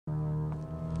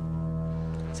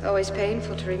It's always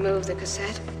painful to remove the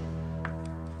cassette.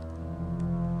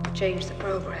 Change the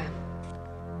program.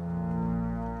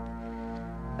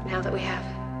 But now that we have,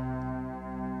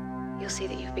 you'll see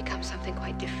that you've become something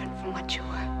quite different from what you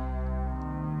were.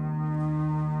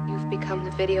 You've become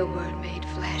the video word made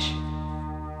flesh.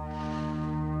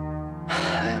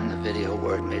 I am the video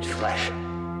word made flesh.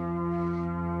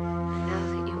 Now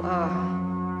that you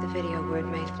are the video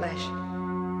word made flesh,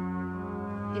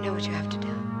 you know what you have to do.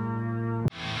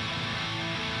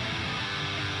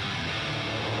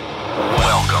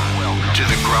 Welcome to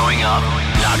the Growing Up,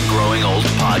 Not Growing Old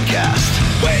podcast.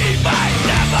 We might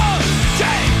never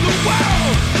change the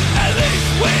world, at least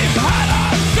we've had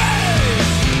our say.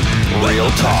 Real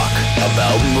talk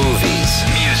about movies,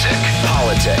 music,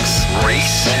 politics,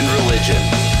 race, and religion.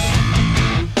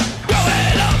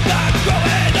 Growing up, not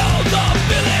growing old, the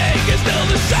feeling is still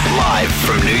the same. Live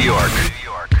from New York.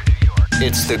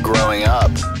 It's the Growing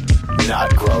Up,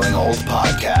 Not Growing Old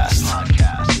podcast.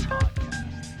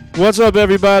 What's up,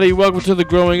 everybody? Welcome to the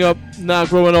Growing Up, Not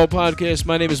Growing Old podcast.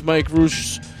 My name is Mike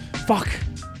Roosh. Fuck.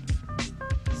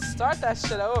 Start that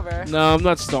shit over. No, I'm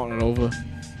not starting it over.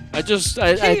 I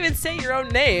can't even say your own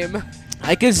name.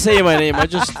 I can say my name.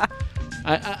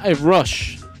 I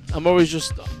rush. I'm always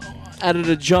just out of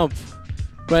the jump.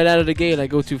 Right out of the gate, I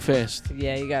go too fast.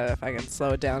 Yeah, you gotta fucking slow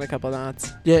it down a couple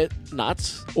knots. Yeah,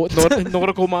 knots? Or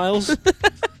nautical miles?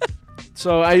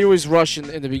 So I always rush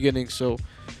in the beginning, so...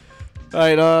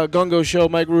 Alright, Gungo Show,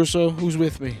 Mike Russo. Who's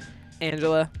with me?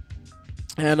 Angela.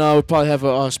 And we'll probably have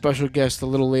a special guest a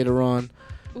little later on.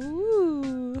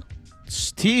 Ooh.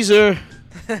 Teaser.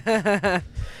 Oh,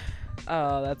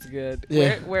 that's good.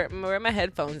 Yeah. Where are my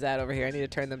headphones at over here? I need to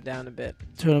turn them down a bit.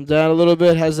 Turn them down a little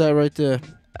bit. How's that right there?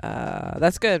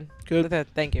 That's good. Good.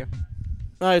 Thank you.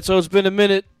 Alright, so it's been a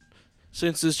minute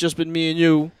since it's just been me and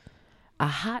you. A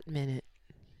hot minute.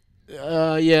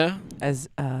 Yeah. As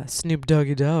Snoop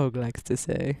Doggy Dogg likes to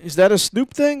say. Is that a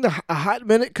Snoop thing? A hot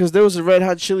minute? Because there was a Red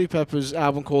Hot Chili Peppers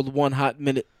album called One Hot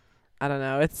Minute. I don't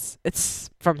know. It's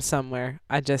from somewhere.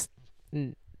 I just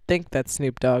think that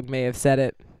Snoop Dogg may have said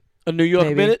it. A New York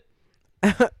Maybe. minute?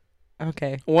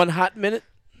 Okay. One hot minute?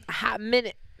 A hot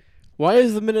minute. Why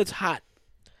is the minutes hot?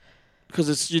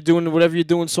 Because you're doing whatever you're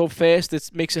doing so fast, it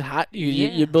makes it hot.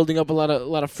 You're building up a lot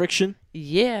of friction.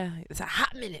 Yeah, it's a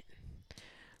hot minute.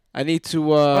 I need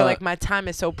to. Or like my time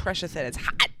is so precious that it's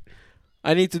hot.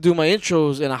 I need to do my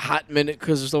intros in a hot minute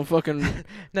because there's no fucking.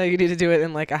 No, you need to do it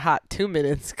in like a hot 2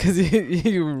 minutes because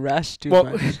you rush too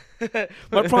much.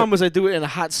 My problem is I do it in a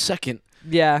hot second.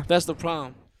 Yeah. That's the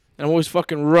problem. And I'm always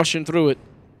fucking rushing through it.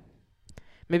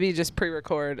 Maybe you just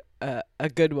pre-record a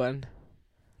good one.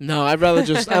 No, I'd rather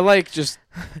just. I like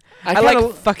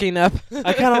fucking up.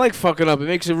 I kind of like fucking up. It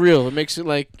makes it real. It makes it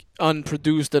like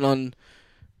unproduced and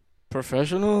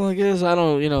unprofessional, I guess. I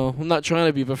don't, I'm not trying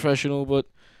to be professional, but.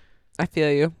 I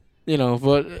feel you.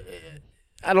 But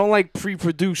I don't like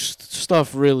pre-produced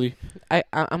stuff, really.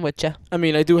 I'm with you. I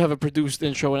mean, I do have a produced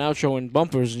intro and outro and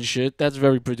bumpers and shit. That's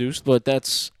very produced, but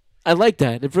I like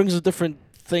that. It brings a different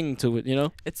thing to it,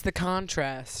 It's the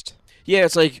contrast. Yeah,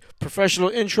 it's like professional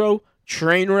intro,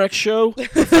 train wreck show,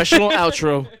 professional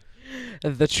outro.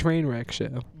 The train wreck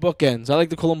show. Bookends. I like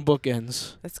to call them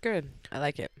bookends. That's good. I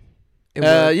like it.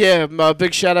 Yeah,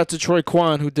 big shout out to Troy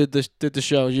Kwan who did the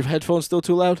show. Your headphones still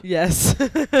too loud? Yes.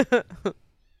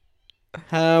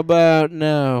 How about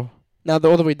now? Now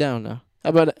they're all the way down now.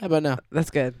 How about now? That's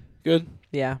good. Good?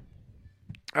 Yeah.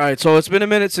 All right, so it's been a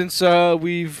minute since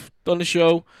we've done the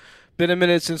show. Been a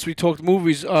minute since we talked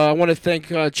movies. I want to thank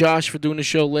Josh for doing the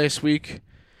show last week.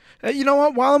 You know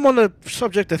what? While I'm on the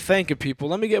subject of thanking people,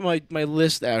 let me get my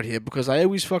list out here because I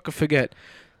always fucking forget.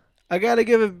 I got to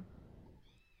give a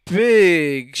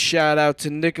big shout out to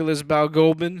Nicholas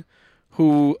Balgobin,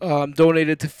 who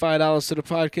donated to $5 to the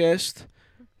podcast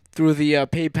through the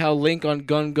PayPal link on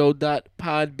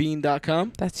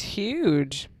gungo.podbean.com. That's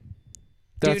huge.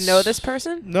 Do you know this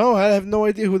person? No, I have no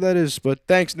idea who that is, but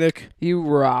thanks, Nick. You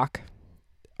rock.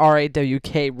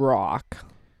 R-A-W-K, rock.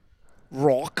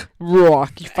 Rock?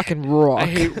 Rock. You fucking rock. I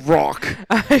hate rock.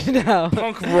 I know.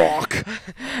 Punk rock.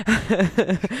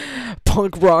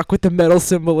 Punk rock with the metal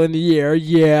symbol in the air,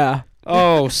 yeah.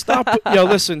 Oh, stop. Yo,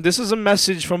 listen, this is a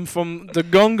message from the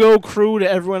Gungo crew to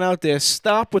everyone out there.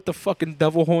 Stop with the fucking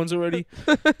devil horns already.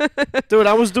 Dude,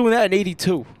 I was doing that in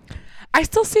 82. I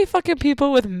still see fucking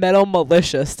people with Metal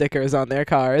Militia stickers on their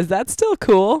car. Is that still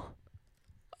cool?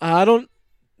 I don't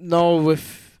know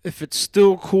if it's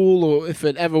still cool or if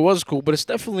it ever was cool, but it's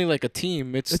definitely like a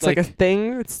team. It's like a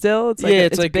thing. It's like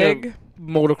it's like big. A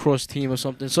motocross team or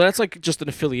something. So that's like just an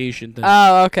affiliation thing.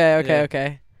 Oh,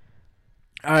 okay.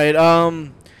 All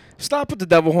right. Stop with the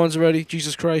devil horns already.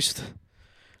 Jesus Christ.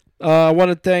 I want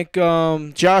to thank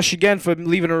Josh again for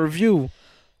leaving a review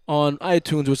on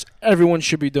iTunes, which everyone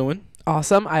should be doing.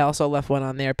 Awesome. I also left one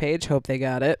on their page. Hope they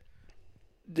got it.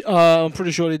 I'm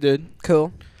pretty sure they did.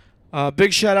 Cool.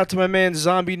 Big shout out to my man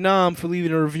Zombie Nam for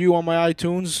leaving a review on my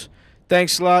iTunes.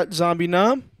 Thanks a lot, Zombie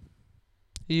Nam.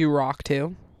 You rock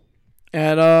too.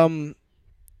 And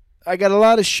I got a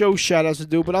lot of show shout outs to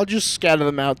do, but I'll just scatter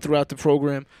them out throughout the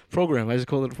program. I just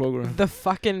call it a program. The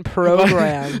fucking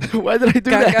program. Why did I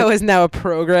do that? Geico is now a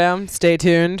program. Stay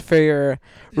tuned for your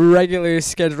regularly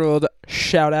scheduled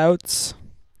shout outs.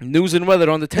 News and weather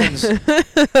on the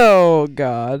 10s. Oh,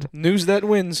 God. News that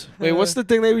wins. Wait, what's the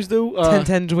thing they always do?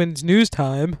 10 wins news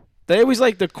time. They always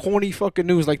like the corny fucking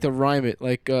news, like to rhyme it.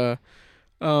 Like,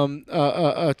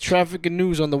 traffic and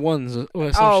news on the ones.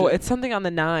 Or some shit. It's something on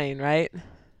the 9, right?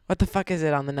 What the fuck is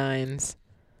it on the 9s?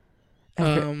 I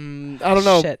don't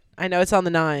know. Shit. I know it's on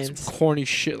the 9s. Some corny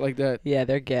shit like that. Yeah,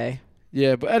 they're gay.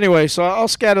 Yeah, but anyway, so I'll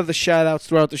scatter the shout-outs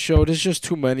throughout the show. There's just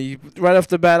too many. Right off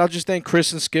the bat, I'll just thank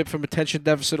Chris and Skip from Attention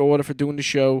Deficit Order for doing the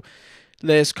show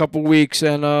last couple weeks.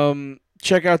 And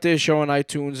check out their show on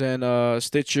iTunes and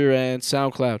Stitcher and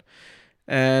SoundCloud.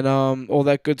 And all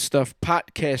that good stuff.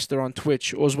 Podcaster on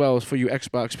Twitch, as well as for you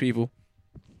Xbox people.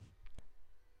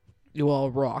 You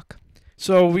all rock.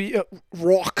 So we...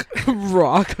 rock.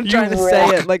 Rock. I'm You trying to rock.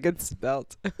 say it like it's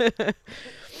spelt.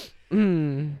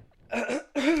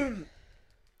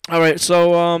 All right,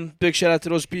 so big shout out to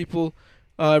those people.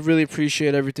 I really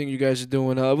appreciate everything you guys are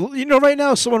doing. Right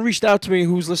now, someone reached out to me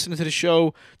who's listening to the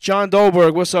show. John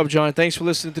Dolberg, what's up, John? Thanks for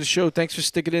listening to the show. Thanks for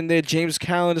sticking in there. James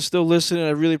Callan is still listening.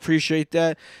 I really appreciate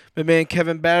that. My man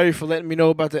Kevin Barry for letting me know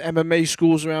about the MMA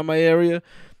schools around my area.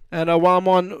 And while I'm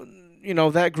on,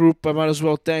 that group, I might as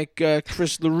well thank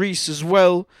Chris Larice as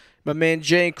well. My man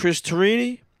Jay and Chris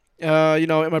Torini. And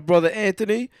my brother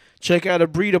Anthony. Check out A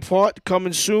Breed Apart,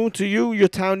 coming soon to you, your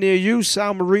town near you,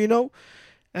 San Marino.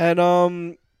 And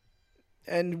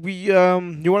we you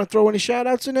want to throw any shout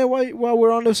outs in there while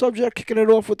we're on the subject, kicking it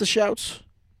off with the shouts?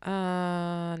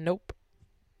 Nope.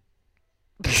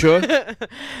 Sure.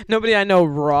 Nobody I know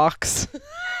rocks.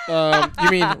 You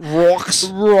mean rocks?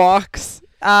 Rocks.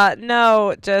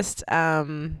 No, just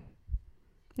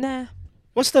nah.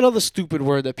 What's that other stupid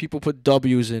word that people put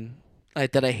W's in?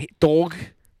 That I hate. Dog.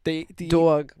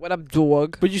 Dog. What up,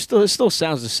 dog? But it still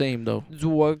sounds the same though.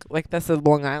 Dog. Like that's a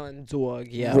Long Island dog.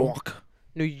 Yeah. Rock.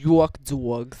 New York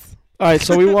dogs. All right,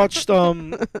 so we watched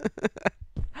I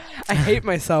hate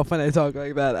myself when I talk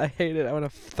like that. I hate it. I want to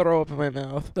throw up in my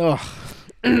mouth. Ugh.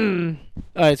 All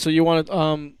right, so you want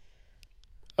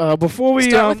to before we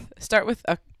start with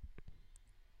a.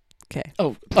 Okay.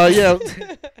 Oh. Yeah.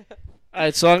 All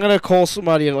right, so I'm gonna call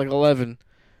somebody at like 11.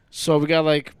 So we got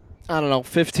like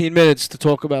 15 minutes to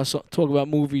talk about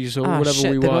movies or whatever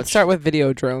shit. we Then watch. let's start with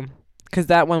Videodrome, because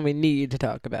that one we need to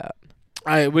talk about.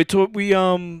 All right,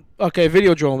 Videodrome.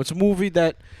 It's a movie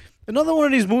another one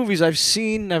of these movies I've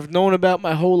seen, I've known about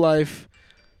my whole life,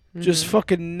 just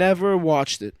fucking never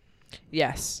watched it.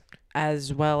 Yes,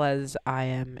 as well as I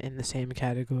am in the same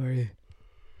category.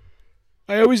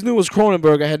 I always knew it was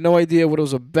Cronenberg. I had no idea what it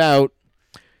was about,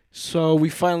 so we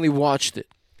finally watched it.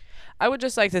 I would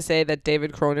just like to say that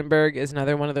David Cronenberg is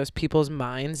another one of those people's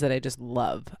minds that I just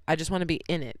love. I just want to be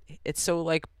in it. It's so,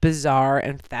 like, bizarre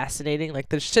and fascinating. Like,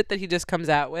 the shit that he just comes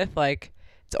out with, like,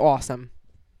 it's awesome.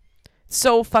 It's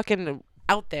so fucking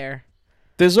out there.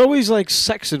 There's always, like,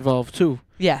 sex involved, too.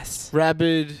 Yes.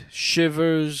 Rabid,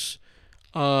 Shivers,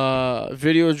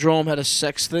 Videodrome had a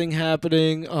sex thing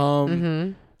happening.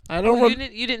 I don't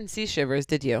You didn't see Shivers,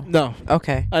 did you? No.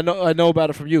 Okay. I know about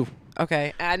it from you.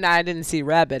 Okay. And I didn't see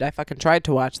Rabid. I fucking tried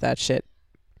to watch that shit.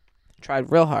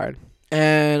 Tried real hard.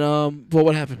 And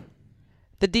what happened?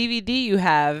 The DVD you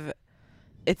have,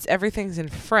 everything's in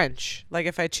French. Like,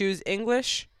 if I choose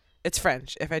English, it's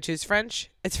French. If I choose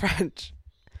French, it's French.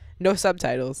 No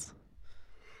subtitles.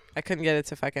 I couldn't get it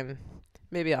to fucking...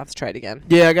 Maybe I'll have to try it again.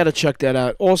 Yeah, I gotta check that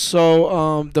out.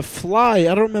 Also, The Fly.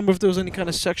 I don't remember if there was any kind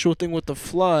of sexual thing with The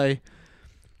Fly.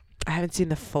 I haven't seen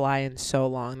The Fly in so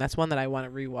long. That's one that I want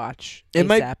to rewatch. It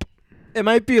ASAP.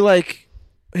 might be like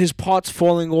his parts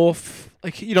falling off.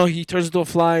 Like, he turns into a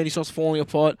fly and he starts falling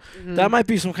apart. Mm-hmm. That might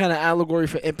be some kind of allegory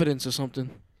for impotence or something.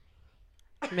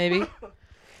 Maybe.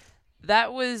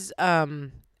 That was,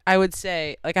 I would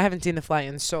say, like, I haven't seen The Fly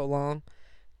in so long,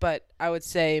 but I would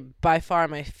say by far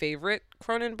my favorite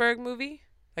Cronenberg movie.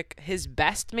 Like, his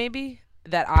best, maybe,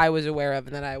 that I was aware of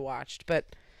and that I watched. But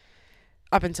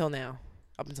up until now.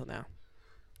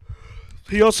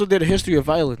 He also did A History of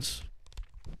Violence.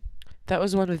 That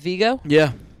was the one with Vigo?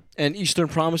 Yeah. And Eastern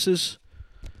Promises.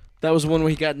 That was the one where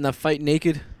he got in that fight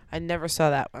naked. I never saw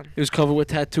that one. He was covered with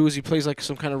tattoos. He plays like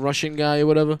some kind of Russian guy or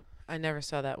whatever. I never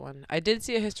saw that one. I did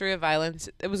see A History of Violence.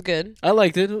 It was good. I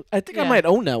liked it. I think I Yeah. might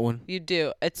own that one. You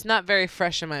do. It's not very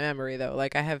fresh in my memory though.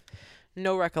 Like I have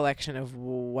no recollection of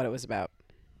what it was about.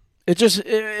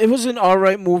 It was an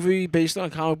alright movie based on a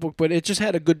comic book, but it just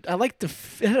had a good. I liked it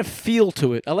had a feel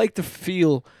to it. I liked the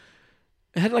feel.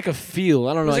 It had like a feel.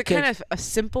 I don't know. Was I it can't, kind of a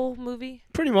simple movie?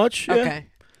 pretty much? Yeah. Okay.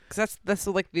 Because that's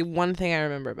like the one thing I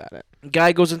remember about it.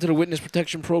 Guy goes into the witness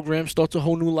protection program, starts a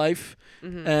whole new life,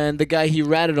 and the guy he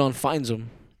ratted on finds him,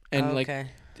 and like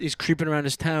okay. he's creeping around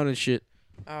his town and shit.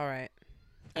 All right.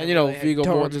 And you know, I Viggo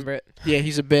don't Mortensen, remember it. yeah,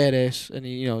 he's a badass, and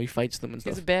he fights them and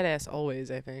He's stuff. a badass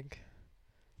always, I think.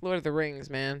 Lord of the Rings,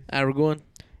 man. Aragorn,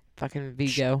 Fucking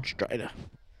Vigo. Strider.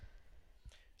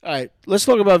 All right, let's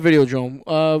talk about Videodrome.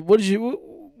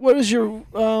 What is your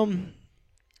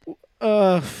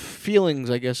feelings,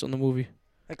 I guess, on the movie?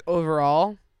 Like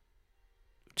overall.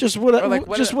 Just whatever, Or, like,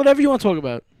 what just are- whatever you want to talk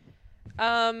about.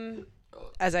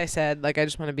 As I said, like I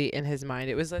just want to be in his mind.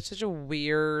 It was like such a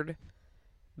weird,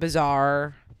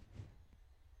 bizarre,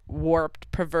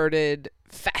 warped, perverted,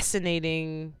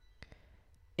 fascinating,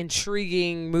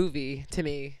 intriguing movie to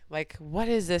me. Like, what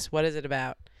is this? What is it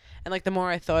about? And like the more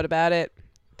I thought about it,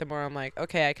 the more I'm like,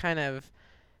 okay, I kind of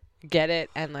get it,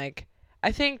 and like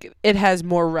I think it has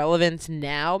more relevance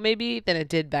now maybe than it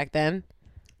did back then.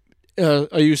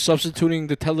 Are you substituting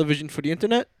the television for the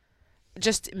internet?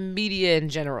 Just media in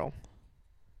general.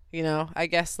 You know, I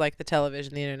guess like the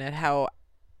television, the internet, how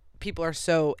people are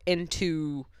so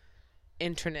into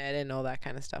internet and all that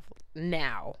kind of stuff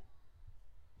now.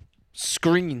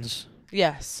 Screens,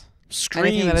 Yes.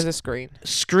 Anything that is screens, a screen.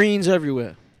 screens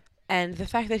everywhere. And the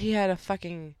fact that he had a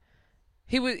fucking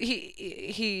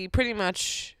he pretty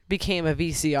much became a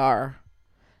VCR.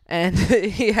 And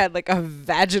he had like a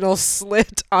vaginal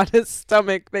slit on his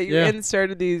stomach that you Yeah.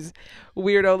 inserted these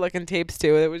weirdo looking tapes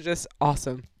to. It was just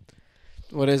awesome.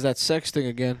 What is that sex thing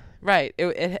again? Right.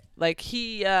 It like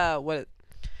he the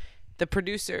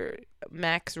producer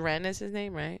Max Wren is his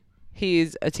name, right?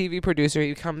 He's a TV producer.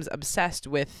 He becomes obsessed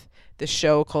with the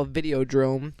show called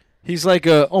Videodrome. He's like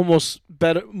almost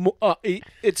better.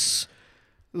 It's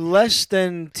less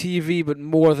than TV, but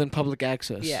more than public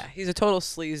access. Yeah, he's a total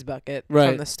sleaze bucket Right.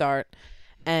 from the start.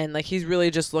 And like he's really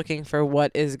just looking for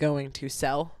what is going to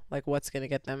sell, like what's going to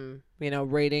get them,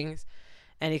 ratings.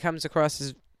 And he comes across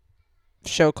his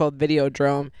show called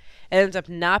Videodrome. It ends up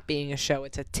not being a show,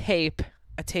 it's a tape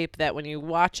that when you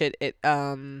watch it, it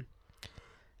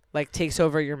like takes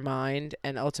over your mind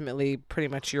and ultimately pretty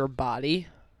much your body,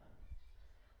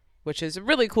 which is a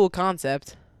really cool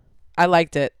concept. I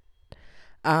liked it.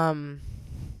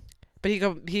 But he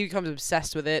becomes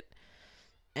obsessed with it,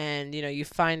 and you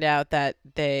find out that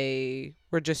they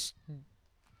were just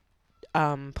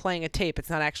playing a tape. It's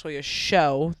not actually a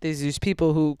show. There's these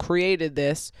people who created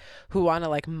this who want to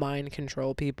like mind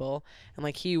control people, and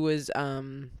like he was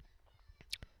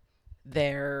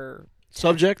their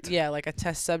Subject. yeah, like a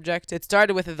test subject. It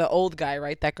started with the old guy,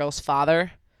 right? That girl's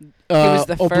father. He Uh, was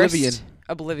the Oblivion. first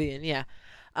Oblivion, yeah.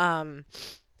 And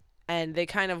they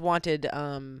kind of wanted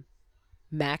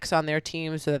Max on their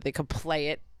team so that they could play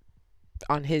it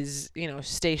on his,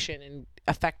 station and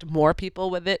affect more people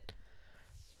with it.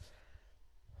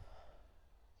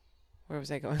 Where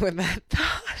was I going with that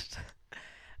thought?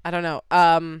 I don't know.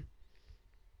 But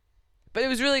it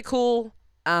was really cool.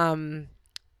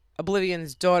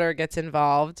 Oblivion's daughter gets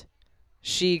involved.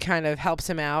 She kind of helps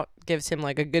him out, gives him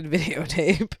like a good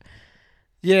videotape.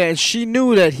 Yeah, and she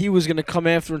knew that he was gonna come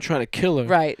after and try to kill her.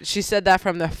 Right. She said that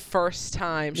from the first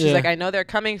time. She's Yeah. like, I know they're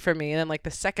coming for me. And then like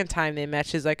the second time they met,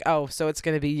 she's like, oh, so it's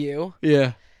going to be you.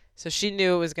 Yeah. So she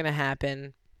knew it was going to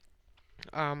happen.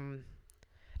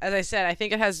 As I said, I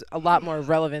think it has a lot more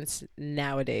relevance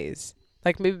nowadays.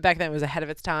 Like maybe back then it was ahead of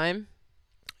its time.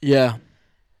 Yeah.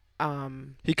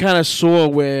 Um, He kind of saw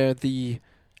where the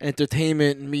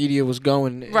entertainment and media was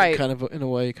going. Right. Kind of in a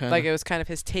way, kind like of. it was kind of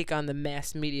his take on the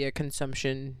mass media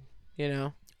consumption,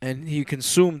 And he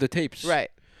consumed the tapes.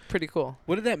 Right. Pretty cool.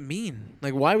 What did that mean?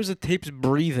 Like, why was the tapes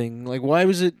breathing? Like, why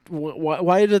was it?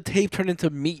 Why did the tape turn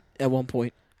into meat at one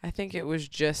point? I think it was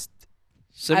just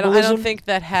Symbolism? I don't think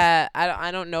that had I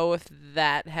don't know if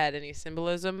that had any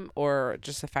symbolism or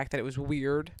just the fact that it was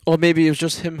weird. Or maybe it was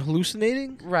just him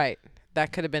hallucinating. Right.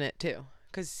 That could have been it too.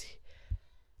 Cuz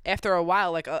after a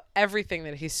while like everything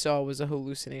that he saw was a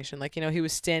hallucination. Like, he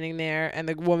was standing there and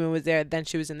the woman was there, then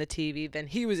she was in the TV, then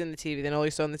he was in the TV, then all he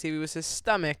saw on the TV was his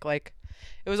stomach. Like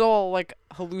it was all like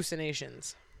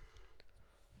hallucinations.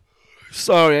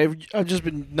 Sorry, I've just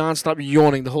been nonstop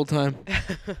yawning the whole time.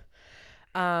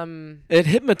 It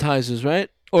hypnotizes, right?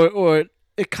 Or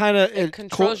it kind of It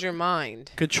controls your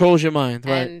mind controls your mind,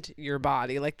 right? and your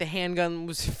body. Like the handgun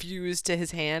was fused to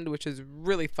his hand, which is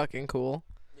really fucking cool.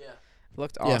 Yeah.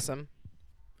 Looked Yeah. awesome.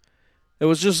 It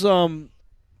was just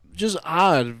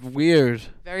odd, weird.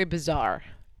 Very bizarre.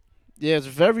 Yeah, it's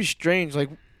very strange. Like,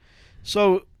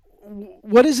 so,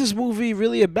 what is this movie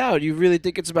really about? You really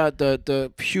think it's about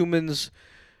the humans,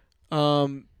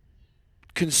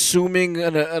 consuming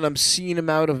an obscene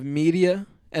amount of media,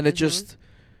 and it just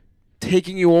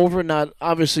taking you over? Not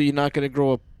obviously, you're not gonna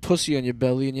grow a pussy on your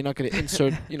belly, and you're not gonna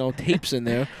insert tapes in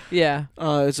there. Yeah.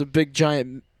 It's a big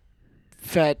giant,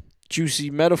 fat, juicy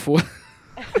metaphor.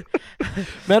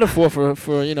 Metaphor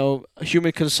for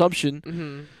human consumption.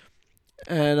 Mm-hmm.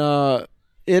 And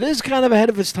it is kind of ahead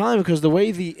of its time because the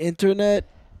way the internet,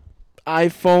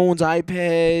 iPhones,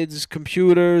 iPads,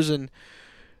 computers, and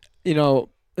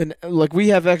like we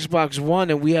have Xbox One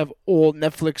and we have all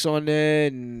Netflix on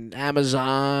it and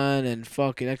Amazon and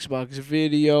fucking Xbox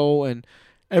Video and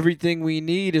everything we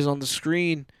need is on the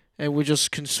screen and we're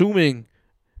just consuming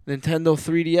Nintendo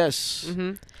 3DS,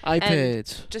 Mm-hmm.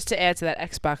 iPads. And just to add to that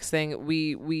Xbox thing,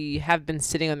 we have been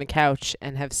sitting on the couch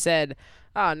and have said,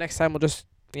 next time we'll just,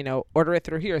 order it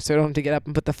through here so I don't have to get up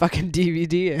and put the fucking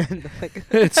DVD in. Like,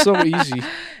 It's so easy.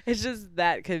 It's just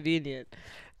that convenient.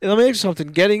 Let me ask you something.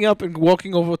 Getting up and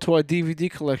walking over to our DVD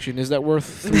collection, is that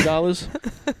worth $3?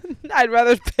 I'd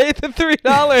rather pay the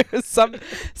 $3.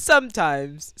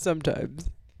 Sometimes. Like,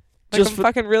 Just I'm for-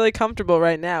 fucking really comfortable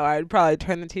right now. I'd probably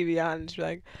turn the TV on and just be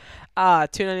like,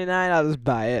 $2.99, I'll just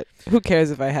buy it. Who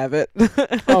cares if I have it?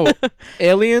 Oh,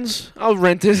 Aliens? I'll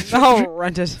rent it. I'll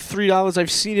rent it. $3. I've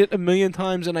seen it a million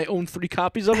times and I own 3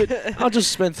 copies of it. I'll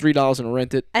just spend $3 and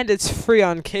rent it. And it's free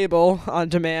on cable, on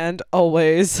demand,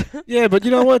 always. Yeah, but you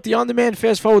know what? The on-demand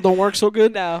fast forward don't work so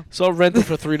good. No. So I'll rent it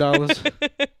for $3.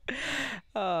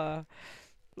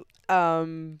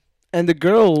 And the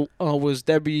girl was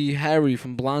Debbie Harry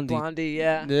from Blondie. Blondie,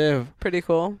 yeah. Yeah. Pretty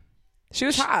cool. She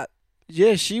was hot.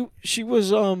 Yeah, she was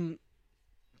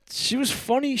she was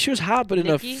funny. She was hot, but in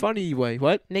Nikki? a funny way.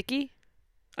 What? Nikki?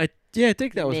 I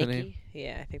think that was her name.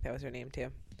 Yeah, I think that was her name too.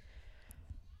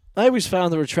 I always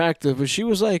found her attractive, but she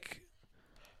was like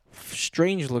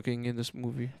strange looking in this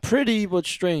movie. Pretty but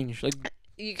strange. Like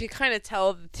You could kind of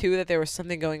tell too that there was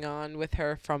something going on with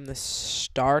her from the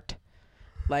start.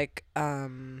 Like,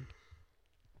 when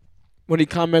he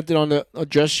commented on the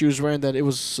dress she was wearing that it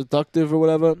was seductive or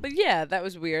whatever. but yeah, that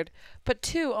was weird. But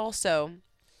two, also,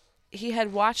 he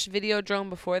had watched Videodrome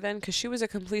before then because she was a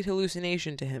complete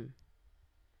hallucination to him.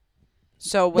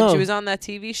 So when No. she was on that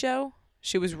TV show,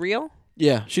 she was real?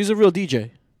 Yeah, she's a real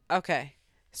DJ. Okay.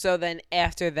 So then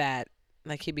after that,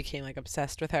 like, he became like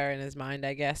obsessed with her in his mind,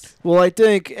 I guess. Well, I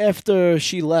think after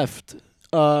she left,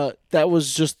 that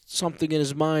was just something in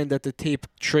his mind that the tape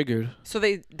triggered. So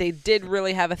they did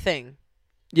really have a thing.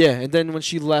 Yeah, and then when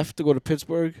she left to go to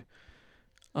Pittsburgh,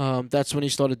 that's when he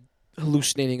started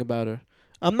hallucinating about her.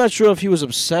 I'm not sure if he was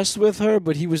obsessed with her,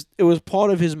 but it was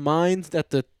part of his mind that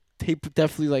the tape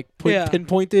definitely like Yeah.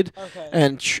 pinpointed Okay.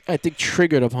 and I think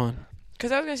triggered upon.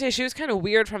 Because I was going to say, she was kind of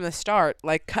weird from the start.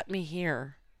 Like, cut me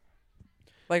here.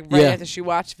 Like, right Yeah. after she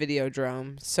watched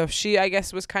Videodrome. So she, I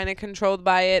guess, was kind of controlled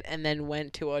by it and then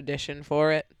went to audition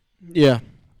for it. Yeah,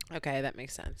 Okay, that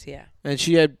makes sense, yeah. and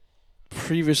she had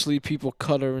previously people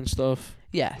cut her and stuff.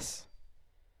 Yes.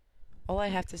 All I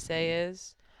have to say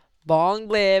is, long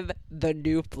live the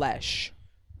new flesh.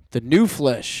 The new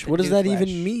flesh. The What does new that flesh.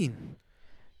 even mean?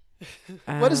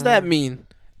 What does that mean?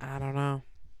 I don't know.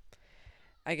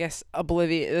 I guess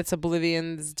that's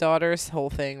Oblivion's daughter's whole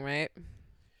thing, right?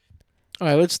 All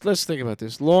right, let's think about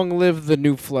this. Long live the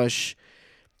new flesh.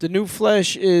 The new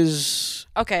flesh is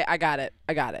Okay, I got it.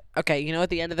 Okay, you know, at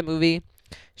the end of the movie,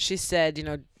 she said,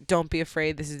 don't be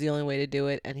afraid. This is the only way to do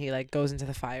it. And he, like, goes into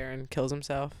the fire and kills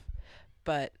himself.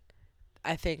 But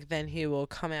I think then he will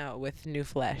come out with new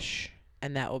flesh.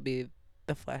 And that will be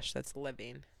the flesh that's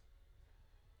living.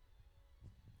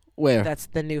 where? That's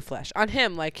the new flesh. On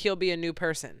him, like, he'll be a new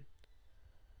person.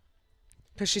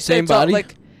 Because she Same said, body?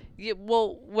 like, yeah,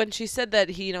 well, when she said that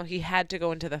he had to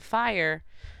go into the fire,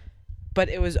 but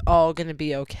it was all going to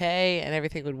be okay and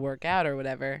everything would work out or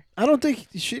whatever. I don't think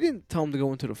she didn't tell him to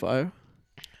go into the fire.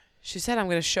 She said, I'm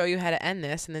going to show you how to end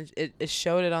this. And then it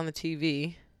showed it on the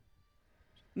TV.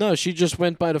 No, she just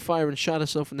went by the fire and shot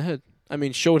herself in the head. I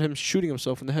mean, showed him shooting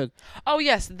himself in the head. Oh,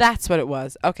 yes, that's what it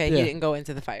was. Okay, Yeah. he didn't go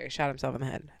into the fire. He shot himself in the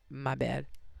head. My bad.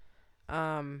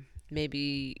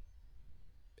 Maybe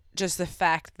just the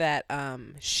fact that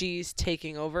she's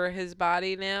taking over his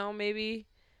body now, maybe,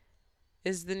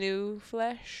 is the new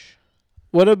flesh.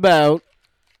 What about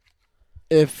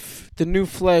if the new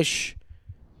flesh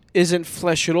isn't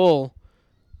flesh at all,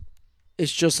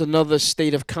 it's just another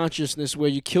state of consciousness where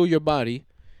you kill your body,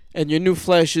 and your new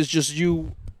flesh is just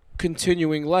you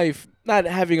continuing life, not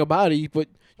having a body, but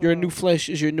your new flesh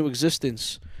is your new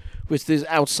existence, which is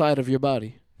outside of your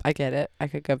body. I get it. I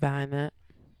could go behind that.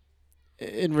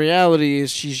 In reality, is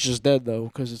she's just dead though,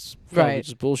 because it's probably Right.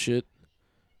 just bullshit.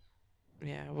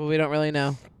 Yeah, well, we don't really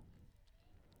know.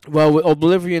 Well,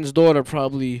 Oblivion's daughter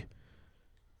probably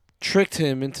tricked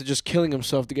him into just killing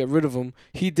himself to get rid of him.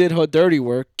 He did her dirty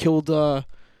work, killed, the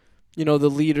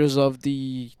leaders of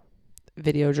the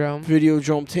Videodrome.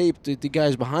 Videodrome tape, the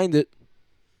guys behind it.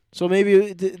 So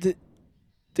maybe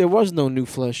there was no new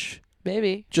flesh,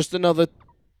 Maybe. just another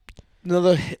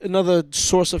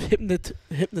source of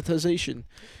hypnotization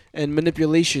and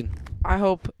manipulation. I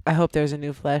hope there's a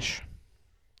new Flesh.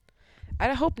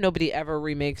 I hope nobody ever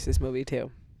remakes this movie too.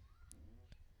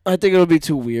 I think it'll be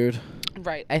too weird,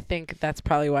 Right. I think that's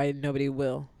probably why nobody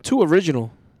will. too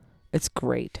original. It's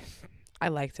great. I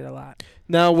liked it a lot.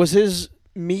 Now, was his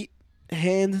meat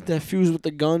hand that fused with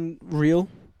the gun real?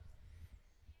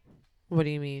 What do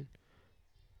you mean?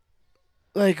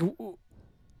 Like,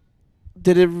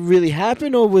 did it really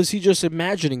happen, or was he just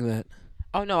imagining that?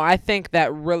 Oh no, I think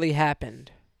that really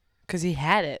happened. 'Cause he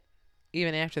had it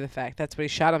even after the fact. That's what he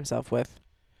shot himself with.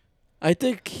 I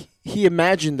think he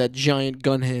imagined that giant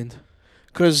gun hand,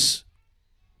 because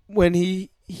when after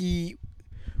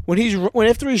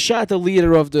he shot the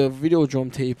leader of the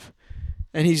Videodrome tape,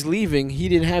 and he's leaving, he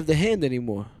didn't have the hand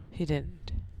anymore. He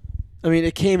didn't. I mean,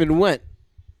 it came and went,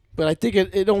 but I think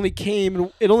it only came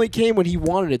when he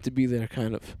wanted it to be there.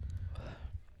 Kind of.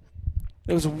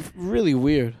 It was really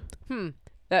weird.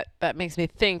 That makes me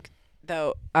think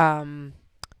though.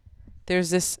 There's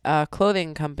this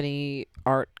clothing company,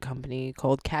 art company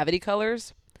called Cavity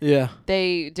Colors. Yeah.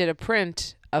 They did a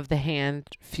print of the hand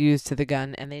fused to the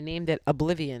gun, and they named it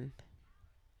Oblivion.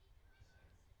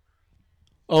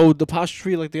 Oh, the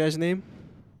apostrophe, like the guy's name?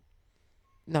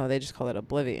 No, they just call it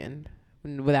Oblivion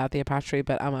without the apostrophe,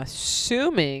 but I'm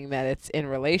assuming that it's in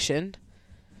relation.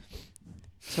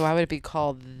 So why would it be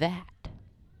called that?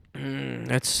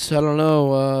 That's, I don't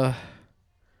know.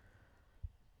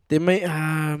 They may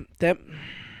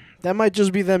that might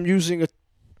just be them using a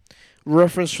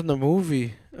reference from the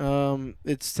movie.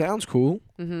 It sounds cool.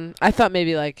 I thought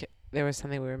maybe like there was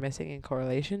something we were missing in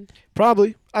correlation.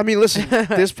 Probably. I mean, listen,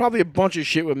 there's probably a bunch of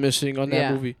shit we're missing on that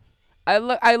Yeah. movie.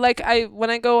 When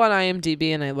I go on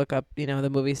IMDb and I look up, the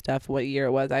movie stuff, what year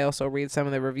it was, I also read some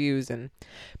of the reviews, and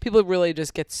people really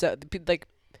just get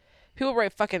people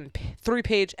write fucking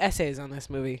 3-page essays on this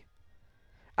movie.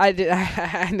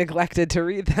 I neglected to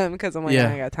read them because I'm like, Yeah.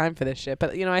 I ain't got time for this shit.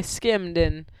 But I skimmed,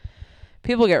 and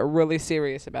people get really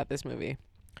serious about this movie.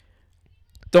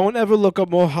 Don't ever look up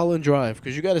Mulholland Drive,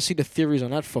 because you got to see the theories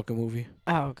on that fucking movie.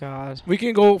 Oh God, We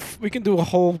can do a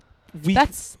whole week.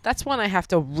 that's one I have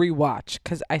to rewatch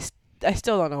because I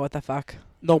still don't know what the fuck.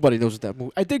 Nobody knows what that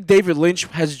movie. I think David Lynch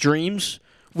has dreams,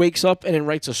 wakes up, and then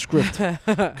writes a script.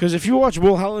 Because if you watch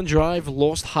Mulholland Drive,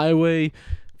 Lost Highway,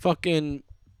 fucking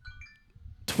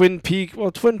Twin Peaks.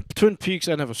 Well, Twin Peaks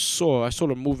I never saw. I saw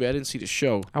the movie. I didn't see the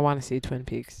show. I want to see Twin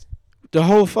Peaks. The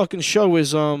whole fucking show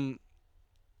is on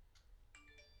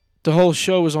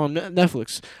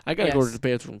Netflix. I gotta go to Yes. the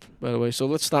bathroom, by the way. So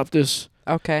let's stop this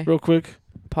Okay, real quick.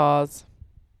 pause.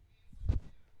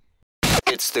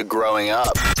 It's the Growing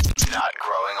Up, Not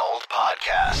Growing Old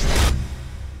podcast.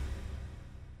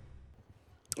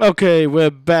 Okay,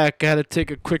 we're back. Gotta take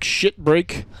a quick shit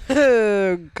break.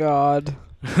 Oh God.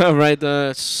 All right,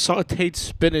 sauteed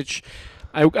spinach.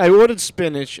 I ordered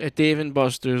spinach at Dave &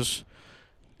 Buster's,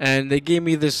 and they gave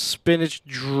me this spinach.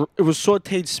 It was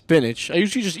sauteed spinach. I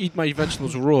usually just eat my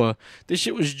vegetables raw. This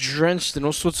shit was drenched in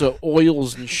all sorts of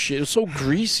oils and shit. It was so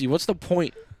greasy. What's the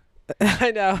point?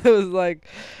 I know. It was like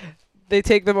they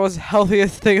take the most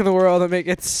healthiest thing in the world and make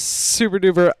it super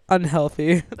duper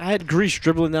unhealthy. I had grease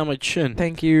dribbling down my chin.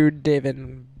 Thank you,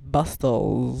 David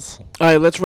Bustles. All right,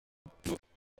 let's.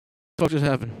 What just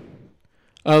happened?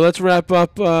 Let's wrap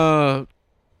up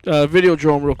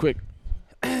Videodrome real quick.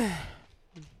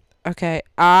 Okay,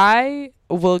 I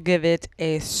will give it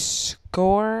a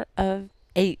score of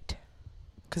 8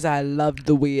 because I loved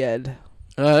the weird.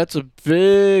 That's a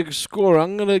big score.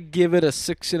 I'm gonna give it a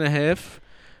 6.5.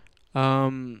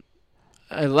 I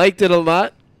liked it a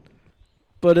lot,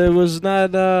 but it was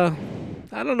not. I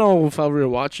don't know if I'll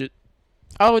rewatch it.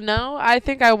 Oh no, I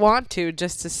think I want to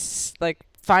just to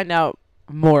find out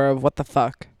more of what the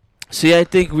fuck. See, I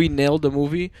think we nailed the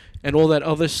movie, and all that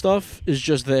other stuff is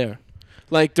just there.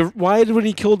 Like, why when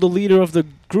he killed the leader of the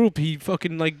group, he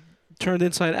fucking turned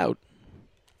inside out?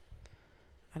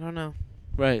 I don't know.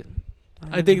 Right.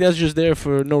 I think that's just there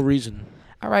for no reason.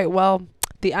 All right, well,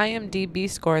 The IMDb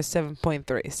score is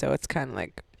 7.3, so it's kind of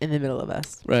like in the middle of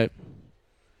us. Right.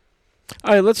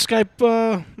 All right, let's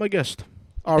Skype my guest.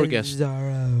 Our guest.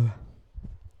 Bizarro.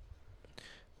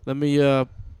 Let me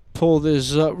pull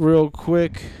this up real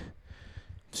quick.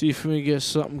 See if we can get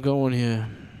something going here.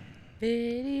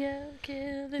 Video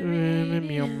kill the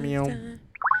Meow, meow. star.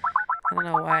 I don't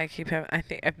know why I keep having. I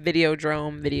think a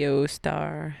Videodrome, Video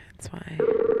Star. That's why.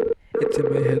 It's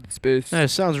in my head space. It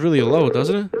sounds really low,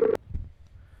 doesn't it?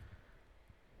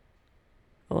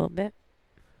 A little bit.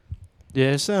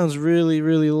 Yeah, it sounds really,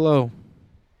 really low.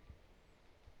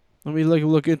 Let me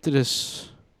look into this.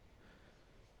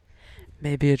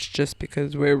 Maybe it's just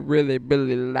because we're really,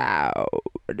 really loud.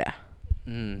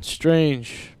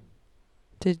 Strange.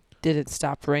 Did it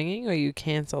stop ringing or you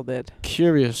canceled it?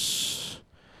 Curious.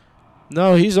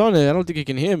 No, he's on it. I don't think he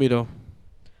can hear me, though.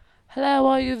 Hello,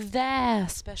 are you there?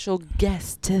 Special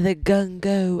guest to the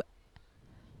Gungo.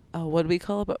 Oh, what do we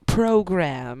call it? A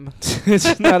program.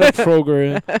 It's not a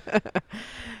program.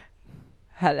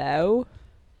 Hello?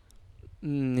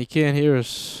 He can't hear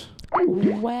us.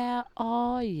 Where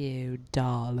are you,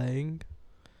 darling?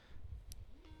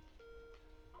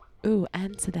 Ooh,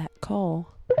 answer that call.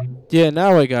 Yeah,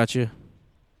 now I got you.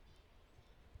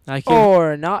 I can't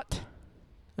Or not.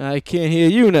 hear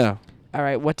you now. All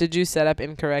right, what did you set up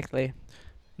incorrectly?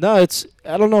 No,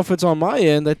 I don't know if it's on my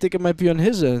end. I think it might be on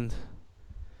his end.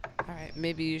 All right,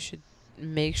 maybe you should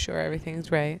make sure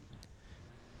everything's right.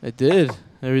 I did.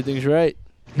 Everything's right.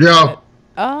 Yo,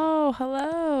 Oh,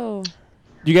 hello.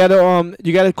 You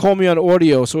gotta call me on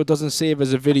audio so it doesn't save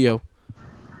as a video.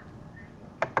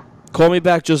 Call me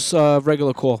back, just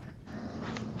regular call.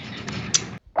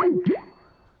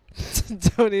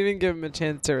 Don't even give him a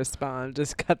chance to respond.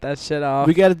 Just cut that shit off.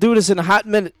 We gotta do this in a hot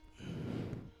minute.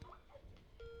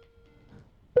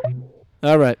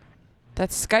 All right. That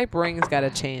Skype ring's gotta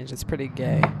change. It's pretty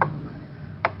gay.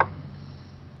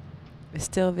 It's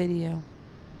still video.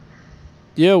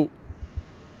 Yo.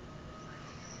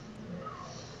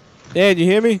 Dan, you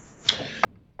hear me?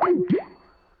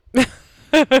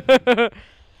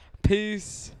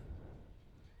 Peace.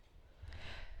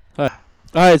 All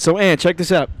right, so Ann, check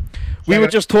this out. We were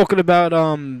just talking about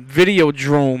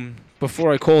Videodrome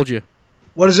before I called you.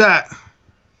 what is that?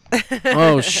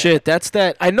 Oh shit, that's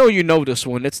that. I know you know this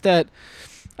one. It's that.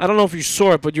 I don't know if you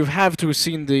saw it, but you have to have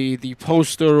seen the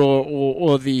poster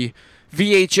or the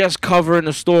VHS cover in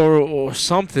the store or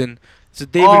something. It's a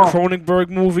David Cronenberg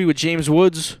movie with James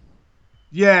Woods.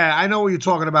 Yeah, I know what you're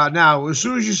talking about now. As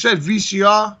soon as you said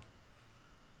VCR,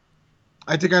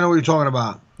 I think I know what you're talking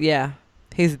about. Yeah.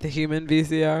 He's the human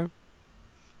VCR.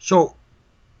 So,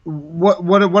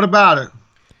 what about it?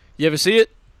 You ever see it?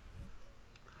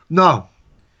 No.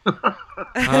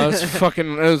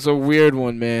 It's a weird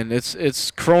one, man. It's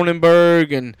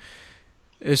Cronenberg and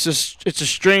it's a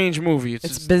strange movie.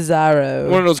 It's bizarro.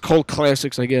 One of those cult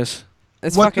classics, I guess.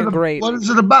 It's What's fucking great. What is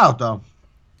it about, though?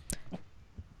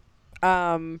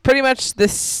 Pretty much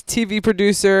this TV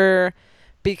producer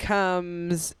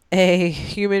becomes a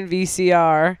human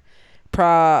VCR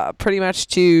pretty much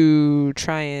to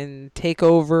try and take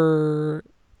over.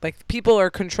 Like, people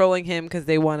are controlling him because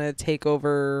they want to take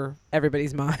over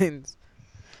everybody's minds.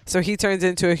 So he turns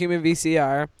into a human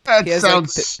VCR. That He has,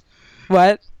 sounds.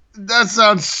 What? That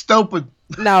sounds stupid.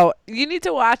 No, you need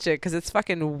to watch it because it's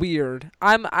fucking weird.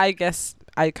 I guess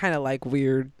I kind of like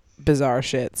weird, bizarre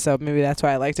shit. So maybe that's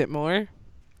why I liked it more.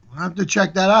 I have to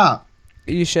check that out.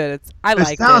 You should. I It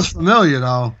like sounds it. familiar,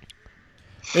 though.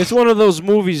 It's one of those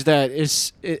movies that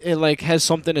it like has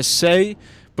something to say,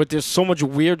 but there's so much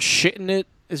weird shit in it.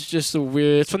 It's just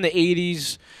it's from the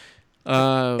 80s.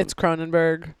 It's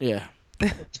Cronenberg. Yeah.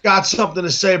 It's got something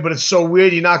to say, but it's so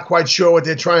weird you're not quite sure what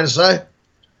they're trying to say.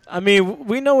 I mean,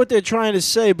 we know what they're trying to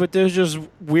say, but there's just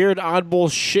weird,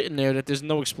 oddball shit in there that there's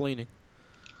no explaining.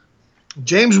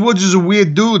 James Woods is a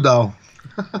weird dude, though.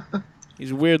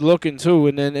 He's weird looking too,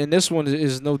 and this one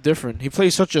is no different. He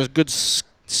plays such a good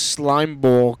slime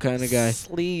ball kind of guy.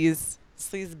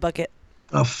 Sleaze bucket.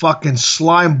 A fucking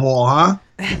slime ball, huh?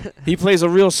 He plays a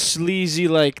real sleazy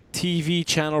like TV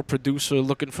channel producer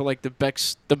looking for like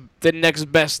the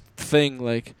next best thing.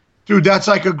 Like, Dude, that's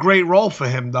like a great role for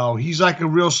him, though. He's like a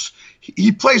real.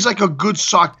 He plays like a good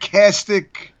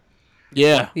sarcastic,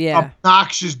 yeah,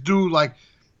 obnoxious dude, like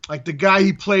the guy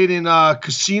he played in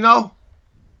Casino.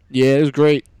 yeah, it was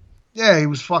great. Yeah, he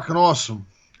was fucking awesome.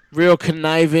 Real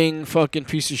conniving fucking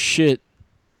piece of shit.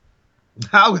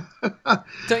 How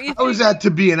Don't you how is think that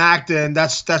to be an actor and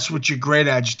that's what you're great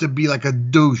at, just to be like a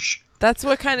douche? that's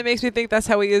what kind of makes me think that's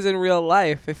how he is in real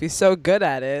life? If he's so good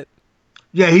at it.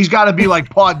 Yeah, he's got to be like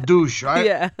part douche, right?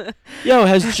 Yeah. Yo,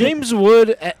 has James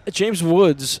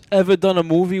Woods ever done a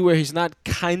movie where he's not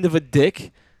kind of a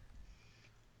dick?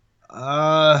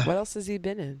 What else has he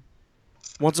been in?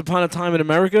 Once Upon a Time in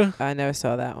America? I never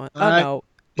saw that one. Oh, Uh, no.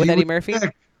 With he Eddie was Murphy?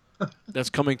 sick. That's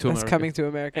Coming to That's America. Coming to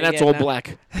America. And that's yeah, all no.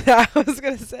 black. I was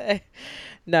going to say.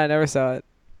 No, I never saw it.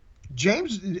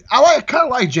 I kind of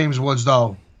like James Woods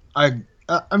though. I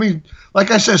mean, like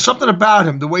I said, something about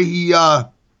him, the way he, I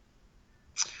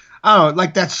don't know,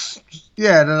 like that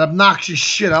obnoxious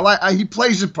shit. He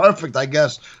plays it perfect. I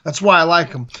guess that's why I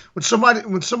like him. When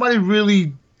somebody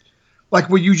really, like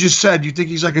what you just said, you think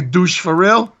he's like a douche for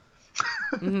real.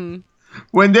 Mm-hmm.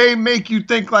 When they make you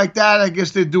think like that, I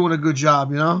guess they're doing a good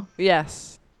job. You know.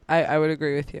 Yes. I would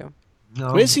agree with you.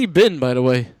 No. Where's he been, by the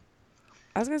way?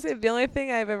 I was going to say, the only thing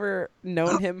I've ever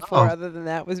known him for Oh. other than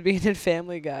that was being in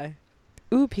Family Guy.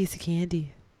 Ooh, piece of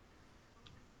candy.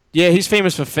 Yeah, he's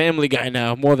famous for Family Guy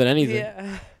now, more than anything.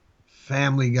 Yeah.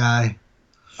 Family Guy.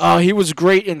 Oh, he was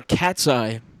great in Cat's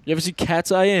Eye. You ever see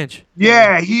Cat's Eye, Ange?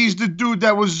 Yeah, he's the dude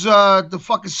that was the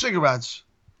fucking cigarettes.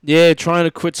 Yeah, trying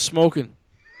to quit smoking.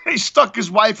 He stuck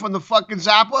his wife on the fucking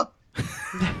zapper.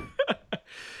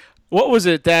 What was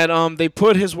it that they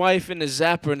put his wife in the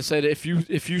zapper and said if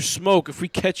you smoke, if we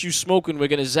catch you smoking, we're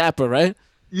gonna zap her, right?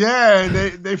 Yeah,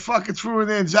 they fucking threw her in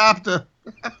there and zapped her.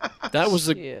 That was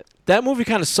the Shit. that movie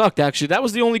kind of sucked actually. That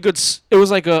was the only good. It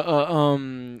was like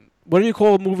a what do you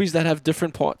call movies that have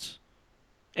different parts?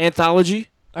 Anthology.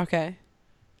 Okay.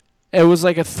 It was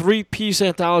like a 3-piece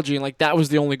anthology, and like that was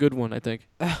the only good one, I think.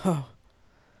 Oh.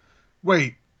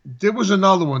 Wait, there was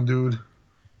another one, dude.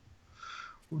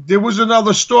 There was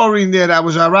another story in there that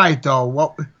was all right, though.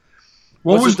 What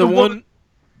was it the one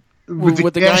with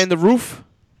the gas- guy in the roof?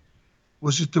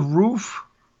 Was it the roof?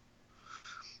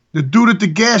 The dude at the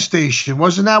gas station.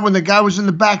 Wasn't that when the guy was in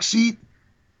the back seat?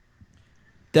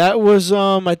 That was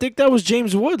I think that was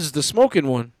James Woods, the smoking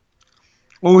one.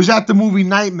 Or was that the movie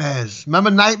Nightmares?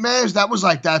 Remember Nightmares? That was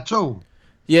like that, too.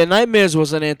 Yeah, Nightmares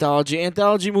was an anthology.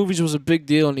 Anthology movies was a big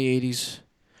deal in the 80s.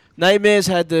 Nightmares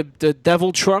had the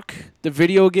Devil Truck, the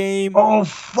video game. Oh,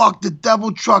 fuck, the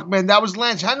Devil Truck, man. That was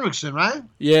Lance Henriksen, right?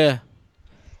 Yeah.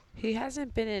 He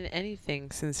hasn't been in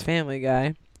anything since Family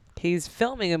Guy. He's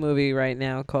filming a movie right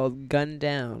now called Gun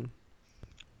Down.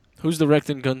 Who's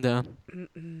directing Gun Down?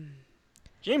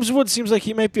 James Woods seems like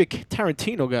he might be a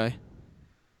Tarantino guy.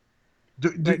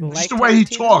 Just the way he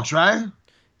Tarantino? talks, right?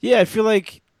 Yeah, I feel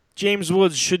like James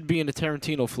Woods should be in a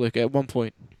Tarantino flick at one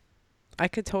point. I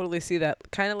could totally see that.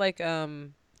 Kind of like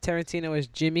Tarantino as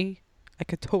Jimmy. I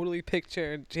could totally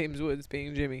picture James Woods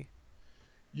being Jimmy.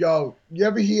 Yo, you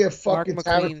ever hear fucking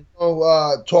McQueen.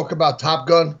 Tarantino talk about Top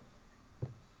Gun?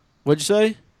 What'd you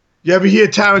say? You ever hear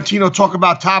Tarantino talk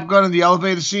about Top Gun in the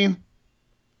elevator scene?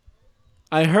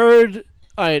 I heard,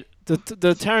 the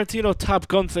Tarantino Top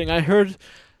Gun thing.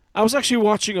 I was actually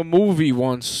watching a movie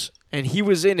once, and he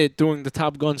was in it doing the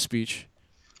Top Gun speech.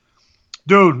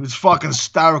 Dude, it's fucking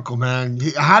hysterical, man.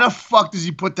 How the fuck does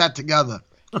he put that together?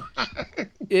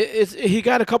 He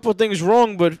got a couple of things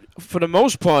wrong, but for the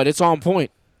most part, it's on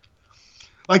point.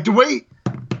 Like the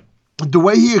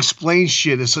way he explains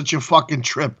shit is such a fucking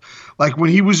trip. Like when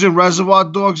he was in Reservoir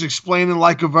Dogs explaining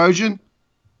like a virgin.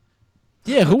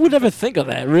 Yeah, who would ever think of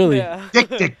that, really? Yeah. Dick,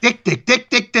 dick, dick, dick, dick,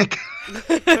 dick, dick.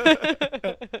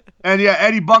 And yeah,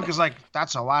 Eddie Bunker's like,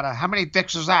 that's a lot of. How many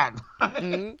dicks is that?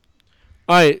 Mhm.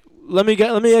 All right, let me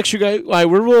ask you guys. All right,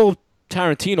 we're real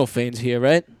Tarantino fans here,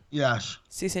 right? Yes.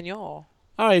 Si, senor.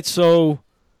 All right, so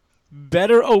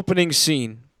better opening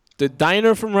scene: the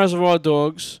diner from Reservoir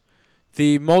Dogs,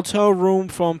 the motel room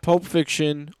from Pulp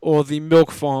Fiction, or the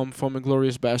milk farm from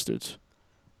 *Inglourious Bastards*.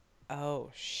 Oh,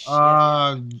 shit.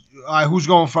 All right, who's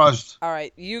going first? All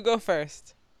right, you go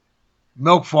first.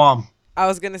 Milk Farm. I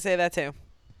was going to say that too.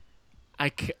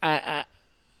 I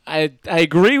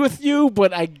agree with you,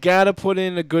 but I gotta put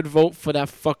in a good vote for that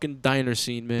fucking diner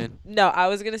scene, man. No, I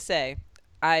was going to say,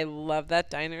 I love that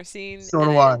diner scene. So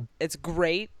and do I. It's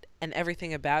great, and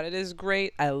everything about it is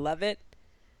great. I love it.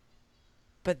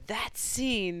 But that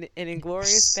scene in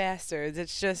 *Inglourious Bastards*,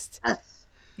 it's just,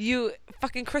 you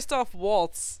fucking Christoph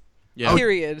Waltz, Yeah.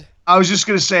 period. I was just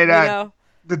gonna say that You know?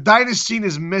 the diner scene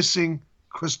is missing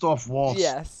Christoph Waltz.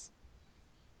 Yes.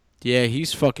 Yeah,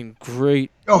 he's fucking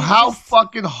great. Yo, how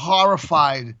fucking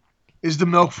horrified is the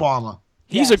milk farmer?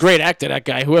 He's Yes. a great actor, that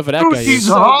guy, whoever that Dude, guy he's is.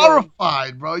 so good.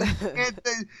 horrified, bro.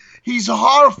 He's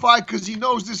horrified because he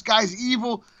knows this guy's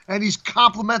evil, and he's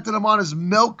complimenting him on his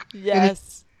milk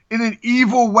Yes. in an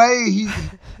evil way.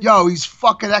 He's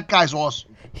fucking. That guy's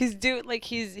awesome. He's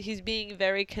being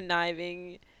very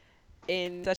conniving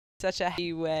in such a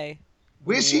happy way.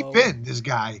 Where's he Whoa. been, this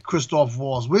guy, Christoph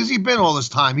Waltz? Where's he been all this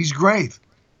time? He's great.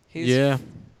 He's Yeah.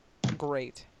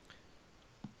 great.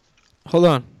 Hold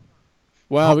on.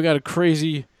 Wow, we got a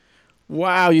crazy.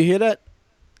 Wow, you hear that?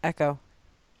 Echo.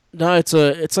 No, it's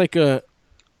like a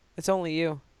It's only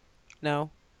you.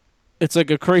 No.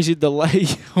 crazy delay.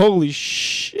 Holy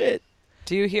shit.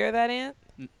 Do you hear that, Ant?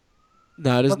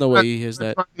 Nah, there's no way he hears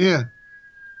that. Yeah.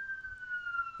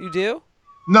 You do?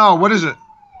 No, what is it?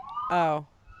 Oh.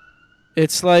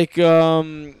 It's like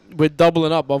we're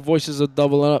doubling up. Our voices are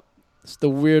doubling up. It's the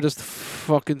weirdest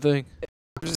fucking thing.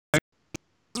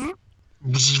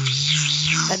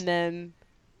 And then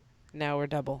now we're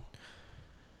double.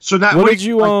 So now, What wait, did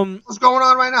you what's going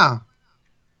on right now?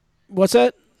 What's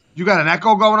that? You got an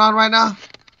echo going on right now?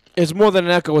 It's more than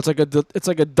an echo. It's like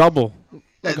a double.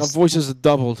 Like our It's- voices are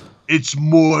doubled. It's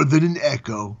more than an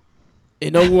echo.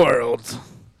 In a world.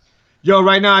 Yo,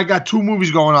 right now I got 2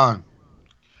 movies going on.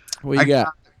 What you I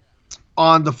got?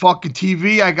 On the fucking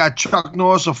TV, I got Chuck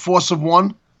Norris, A Force of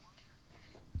One.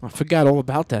 I forgot all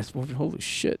about that movie. Holy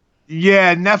shit.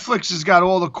 Yeah, Netflix has got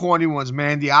all the corny ones,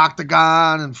 man. The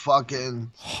Octagon and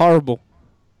fucking... Horrible.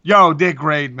 Yo, they're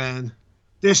great, man.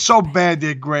 They're so bad,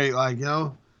 they're great, like, you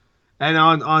know? And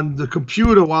on the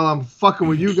computer, while I'm fucking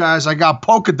with you guys, I got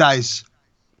Poker Dice.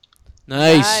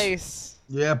 Nice.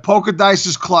 Yeah, Poker Dice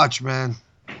is clutch, man.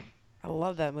 I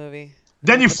love that movie.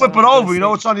 Then you Put flip that it on over. You know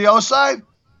Disney. what's on the other side?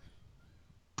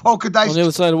 Poker Dice. On the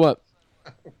other side of what?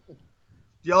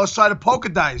 The other side of Poker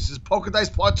Dice is Poker Dice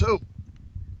Part 2.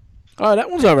 Oh, that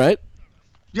one's all right.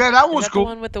 Yeah, that Is was that cool. the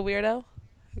one with the weirdo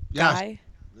Yes. guy?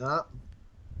 Yeah.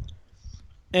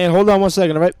 And hold on one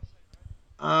second, all right?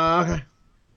 Okay.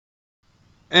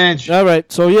 And All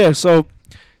right. So yeah, so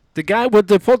the guy with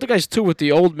the Poltergeist 2 with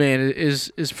the old man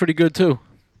is pretty good too.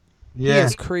 He yeah.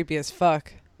 is creepy as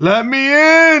fuck. Let me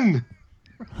in.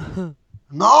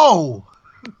 No.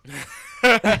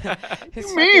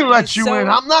 His Me fucking- let he's you so- in.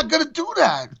 I'm not gonna do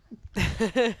that.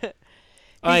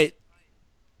 All right.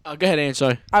 Go ahead, Ann.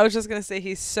 Sorry. I was just gonna say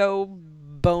he's so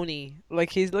bony. Like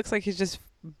he looks like he's just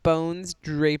bones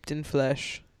draped in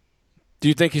flesh. Do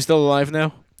you think he's still alive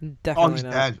now? Oh, Definitely he's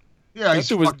not. dead. Yeah, That he's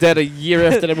dude was fucking- dead a year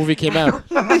after that movie came out.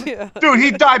 Yeah. Dude,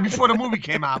 he died before the movie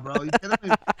came out, bro. You kidding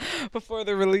me? Before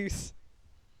the release.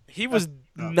 He was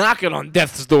knocking on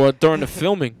death's door during the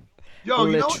filming. Yo,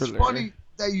 you know what's Literally. funny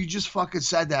that you just fucking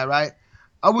said that, right?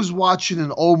 I was watching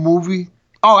an old movie.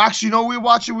 Oh, actually, you know what we were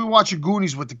watching? We were watching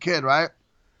Goonies with the kid, right?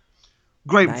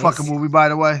 Great Nice. fucking movie, by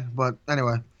the way. But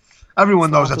anyway,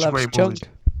 everyone knows that's a Loves great Chunk.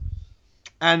 movie.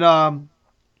 And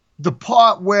the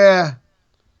part where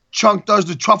Chunk does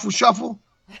the truffle shuffle,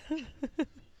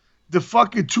 the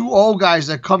fucking 2 old guys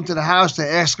that come to the house to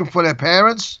ask him for their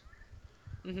parents,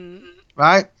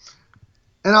 right?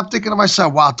 And I'm thinking to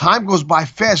myself, wow, time goes by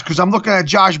fast because I'm looking at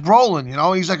Josh Brolin, you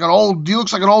know? He looks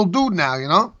like an old dude now, you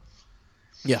know?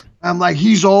 Yeah. I'm like,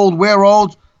 he's old, we're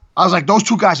old. I was like, those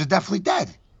 2 guys are definitely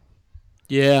dead.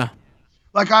 Yeah.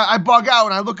 Like, I bug out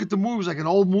and I look at the movies, like an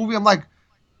old movie. I'm like,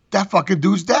 that fucking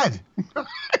dude's dead.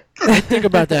 I think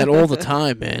about that all the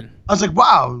time, man. I was like,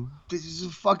 wow, this is a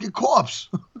fucking corpse.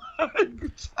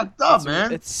 It's fucked up,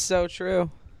 man. It's so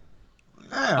true.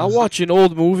 Yeah, I'll watch an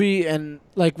old movie, and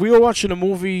like we were watching a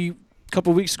movie a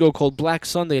couple weeks ago called Black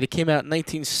Sunday. That came out in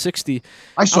 1960.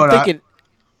 I saw I'm that. thinking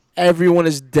everyone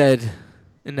is dead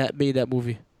in that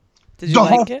movie. Did you The like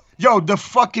whole- it? Yo, the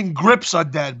fucking grips are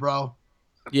dead, bro.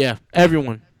 Yeah,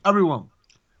 everyone. Everyone.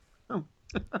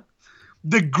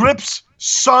 The Grip's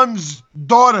son's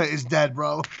daughter is dead,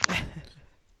 bro.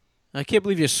 I can't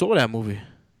believe you saw that movie.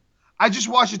 I just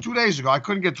watched it 2 days ago. I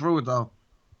couldn't get through it, though.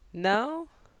 No?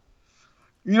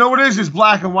 You know what it is? It's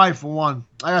black and white, for one.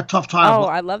 I got a tough time. Oh,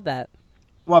 I love that.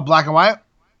 What, black and white?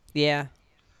 Yeah.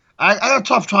 I got a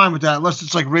tough time with that, unless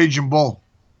it's like Raging Bull.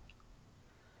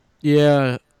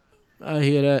 Yeah, I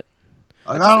hear that.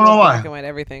 Like, I just don't know love why. Black and white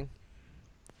everything.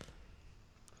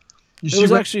 You It was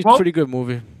Raging actually Bull? a pretty good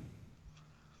movie.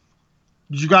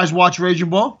 Did you guys watch Raging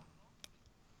Bull?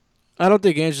 I don't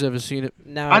think Angie's ever seen it.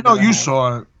 No, I know never you have.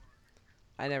 saw it.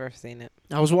 I never seen it.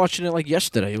 I was watching it like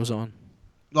yesterday. It was on.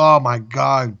 Oh my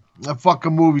god, that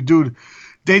fucking movie, dude.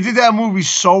 They did that movie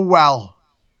so well.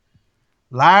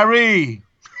 Larry.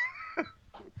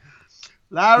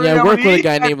 Larry, Yeah, I I'm work gonna with a eat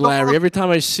guy that named Larry. dog. Every time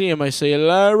I see him, I say,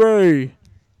 Larry.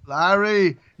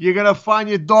 Larry, you're gonna find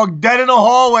your dog dead in the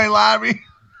hallway, Larry.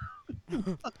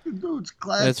 Fucking dude's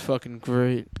class. That's fucking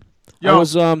great. Yo. I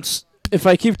was if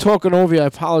I keep talking over you, I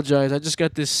apologize. I just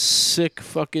got this sick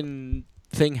fucking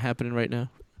thing happening right now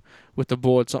with the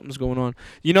board. Something's going on.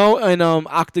 You know, in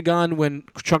Octagon when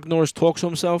Chuck Norris talks to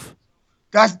himself.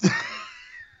 That's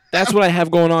That's what I have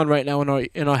going on right now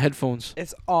in our headphones.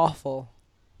 It's awful.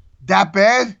 That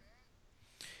bad?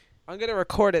 I'm gonna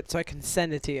record it so I can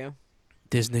send it to you.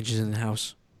 There's ninjas in the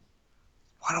house.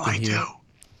 What do I hear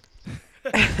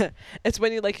do? It's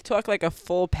when you like talk like a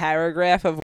full paragraph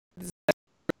of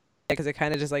because it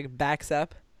kind of just like backs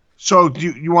up. So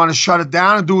do you want to shut it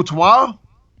down and do it tomorrow?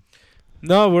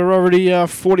 No, we're already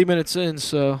 40 minutes in,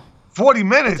 so. 40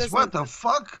 minutes? doesn't- What the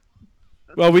fuck?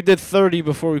 Well, we did 30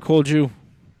 before we called you.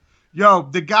 Yo,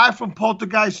 the guy from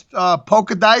Poltergeist,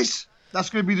 Polka Dice, that's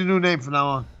going to be the new name from now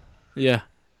on. Yeah.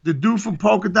 The dude from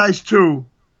Polka Dice 2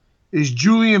 is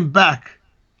Julian Beck.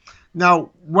 Now,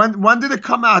 when did it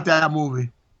come out, that movie?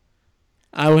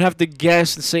 I would have to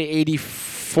guess and say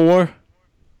 84.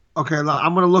 Okay,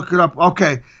 I'm going to look it up.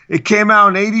 Okay, it came out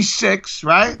in 86,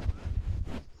 right?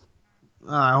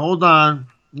 All right, hold on.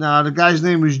 Now, the guy's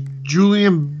name is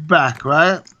Julian Beck,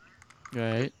 right?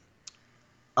 Right.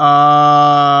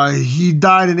 He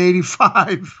died in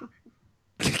 85.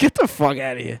 Get the fuck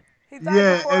out of here. He died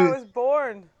Yeah, before I and- was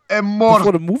born. Immortal.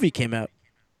 Before the movie came out.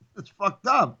 It's fucked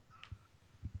up.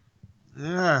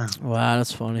 Yeah. Wow,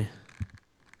 that's funny.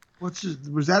 Was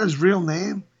that his real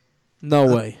name?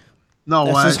 No way. No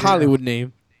That's way. his Hollywood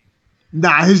name.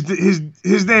 Nah, his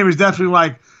name is definitely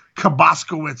like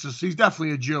Kabaskowitz. He's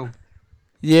definitely a Jew.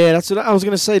 Yeah, that's what I was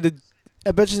going to say.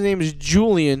 I bet his name is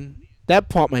Julian. That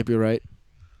part might be right.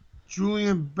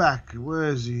 Julian Beck. Where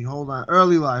is he? Hold on.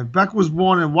 Early life. Beck was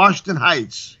born in Washington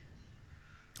Heights.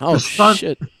 Oh,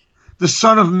 shit. The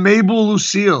son of Mabel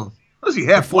Lucille. Was he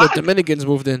half Before black? the Dominicans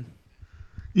moved in.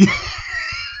 Yeah,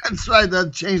 that's right.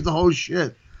 That changed the whole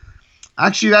shit.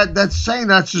 Actually, that's saying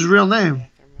that's his real name.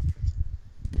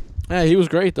 Yeah, he was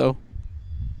great, though.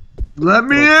 Let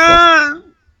me in.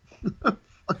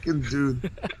 Fucking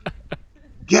dude.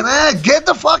 Get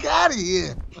the fuck out of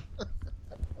here.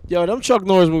 Yo, them Chuck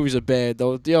Norris movies are bad,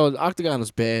 though. Yo, Octagon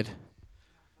is bad.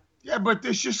 Yeah, but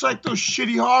it's just like those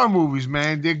shitty horror movies,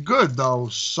 man. They're good, though,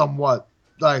 somewhat.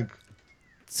 Like,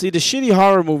 See, the shitty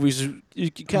horror movies, you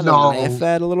can kind of No. laugh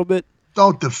at a little bit.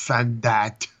 don't defend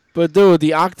that. But, dude,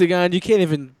 the Octagon, you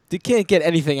can't get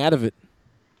anything out of it.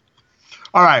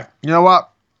 All right, you know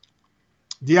what?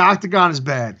 The Octagon is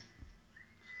bad.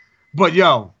 But,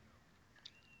 yo,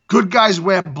 Good Guys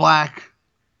Wear Black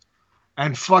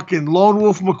and fucking Lone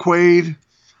Wolf McQuaid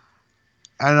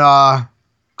and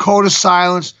Code of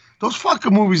Silence. Those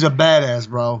fucking movies are badass,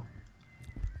 bro.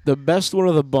 The best one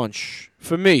of the bunch,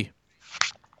 for me,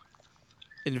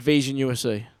 Invasion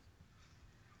USA.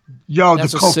 Yo,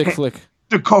 That's the a sick flick.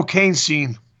 The cocaine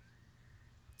scene.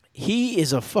 He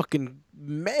is a fucking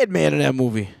madman in that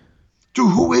movie.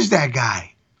 Dude, who is that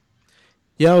guy?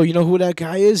 Yo, you know who that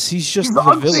guy is? He's just He's the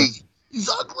ugly. villain. He's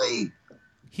ugly.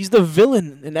 He's the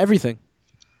villain in everything.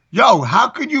 Yo, how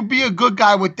could you be a good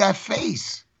guy with that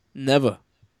face? Never.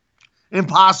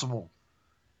 Impossible.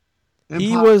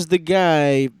 He was the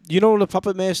guy. You know the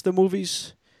Puppet Master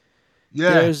movies?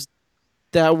 Yeah. There's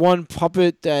that one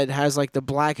puppet that has like the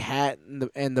black hat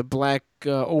and the black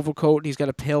overcoat, and he's got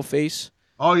a pale face.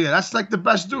 Oh, yeah, that's like the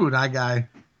best dude, that guy.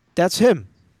 That's him.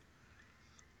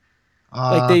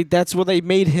 That's what they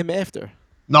made him after.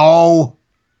 No.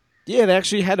 Yeah, they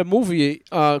actually had a movie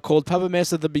called Puppet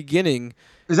Master: The Beginning.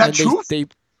 Is that and true?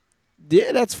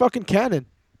 Yeah, that's fucking canon.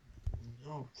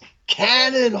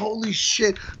 Cannon, holy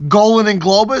shit. Golan and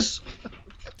Globus?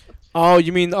 Oh,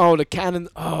 you mean the canon?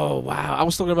 Oh, wow. I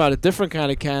was talking about a different kind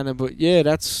of canon, but yeah,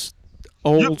 that's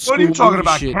old school. What are you talking movie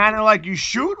about? shit. Cannon like you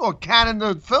shoot or cannon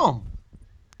the film?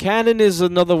 Canon is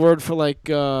another word for like.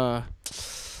 How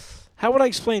would I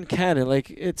explain canon? Like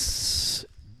it's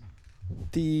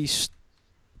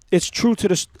true to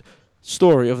the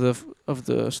story of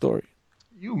the story.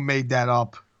 You made that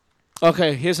up.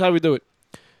 Okay, here's how we do it.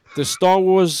 The Star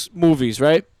Wars movies,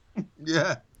 right?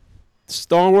 Yeah.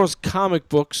 Star Wars comic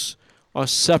books are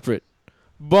separate,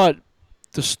 but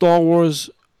the Star Wars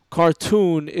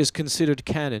cartoon is considered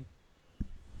canon.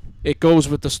 It goes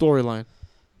with the storyline.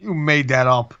 You made that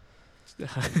up.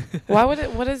 Why would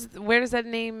it? Where does that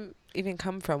name even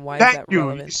come from? Why is Thank that you.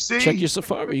 relevant? See? Check your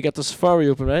Safari. You got the Safari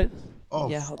open, right? Oh,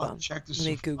 Yeah, hold fuck, on. Check this. Let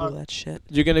me Google that shit.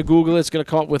 You're gonna Google it. It's gonna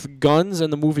come up with guns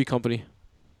and the movie company.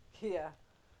 Yeah.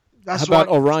 That's How about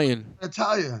what Orion? I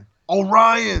tell you.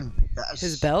 Orion. Yes.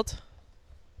 His belt.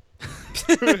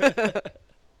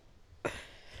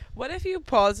 What if you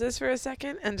pause this for a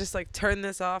second and just like turn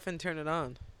this off and turn it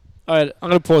on? All right, I'm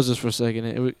gonna pause this for a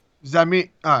second. Does that mean?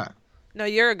 All right. No,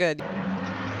 you're good.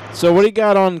 So what do you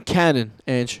got on canon,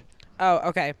 Ange? Oh,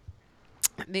 okay.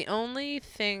 The only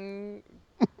thing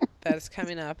that is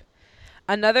coming up,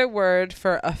 another word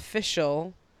for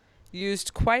official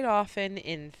Used quite often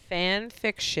in fan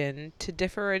fiction to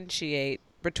differentiate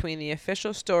between the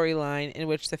official storyline in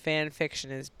which the fan fiction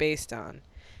is based on.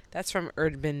 That's from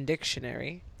Urban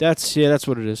Dictionary. That's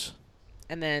what it is.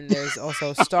 And then there's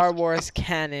also Star Wars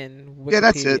canon Wikipedia. Yeah,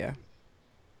 that's it.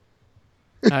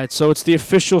 All right, so it's the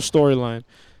official storyline.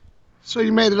 So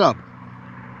you made it up.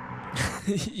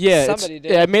 Yeah, Somebody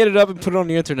did. yeah, I made it up and put it on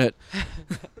the internet.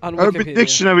 On Urban Wikipedia.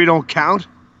 Dictionary don't count.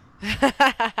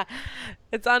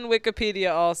 It's on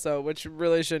Wikipedia also, which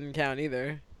really shouldn't count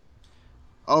either.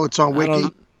 Oh, it's on I Wiki.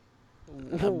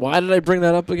 don't- Why did I bring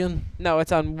that up again? No,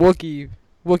 it's on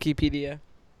Wikipedia.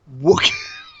 Wookie.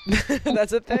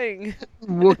 That's a thing.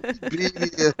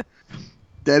 Wikipedia.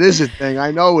 That is a thing.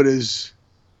 I know it is.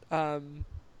 I've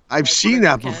Like seen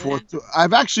whatever that before canon. too.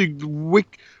 I've actually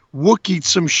Wookie'd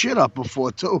some shit up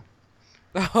before too.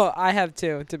 Oh, I have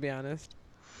too, to be honest.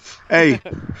 Hey,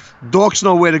 dorks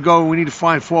know where to go. We need to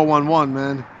find 411,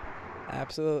 man.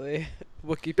 Absolutely.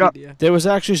 Wikipedia. There was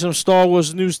actually some Star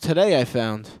Wars news today I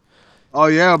found. Oh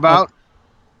yeah, about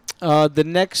The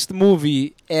next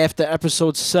movie after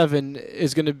Episode 7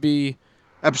 is going to be,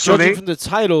 episode judging 8. from the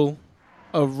title,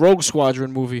 a Rogue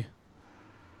Squadron movie.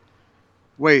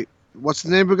 Wait, what's the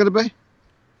name of it gonna be?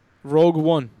 Rogue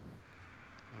One.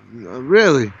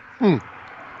 Really?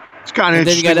 It's kind of And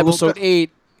then you interesting. got a little Episode bit. 8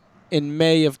 in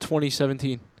May of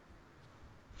 2017.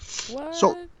 What?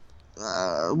 So-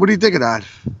 what do you think of that?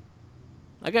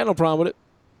 I got no problem with it.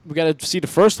 We got to see the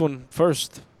first one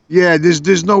first. Yeah,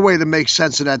 there's no way to make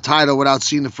sense of that title without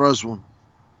seeing the first one.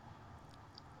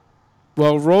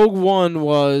 Well, Rogue One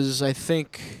was, I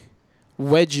think,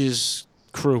 Wedge's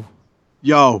crew.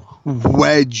 Yo,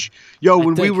 Wedge. Yo,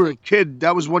 when we think- were a kid,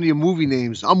 that was one of your movie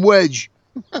names. I'm Wedge.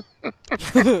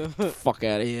 Fuck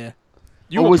out of here.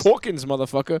 You Oh, were was- Porkins,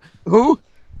 motherfucker. Who?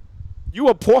 You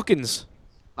were Porkins.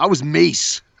 I was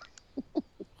Mace. What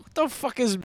the fuck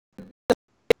is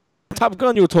Top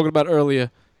Gun you were talking about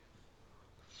earlier?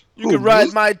 You Who, can ride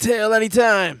me? my tail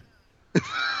anytime.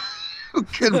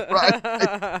 Kid,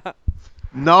 right?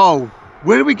 No.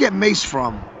 Where did we get Mace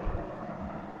from?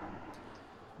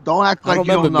 Don't act I like don't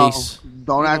you don't remember know. Mace.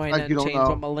 Don't act know I like you done don't changed with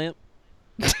know. my limp.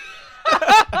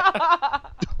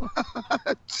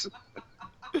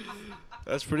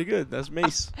 That's pretty good. That's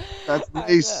Mace. That's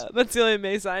Mace. That's the only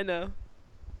Mace I know.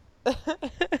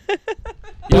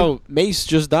 Yo, Mace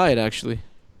just died, actually.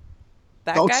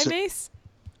 That Don't guy say- Mace?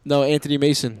 No, Anthony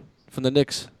Mason from the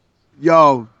Knicks.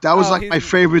 Yo, that was Oh, like he's my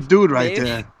favorite dude right Dave?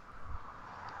 there.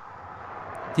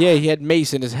 Yeah, he had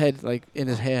mace in his head, like in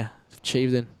his hair,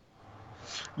 shaved in.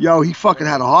 Yo, he fucking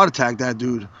had a heart attack, that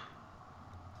dude.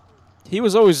 He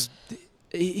was always,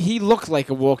 he looked like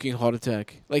a walking heart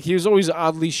attack. Like he was always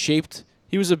oddly shaped.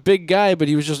 He was a big guy, but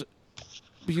he was just,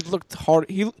 he looked hard.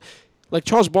 Like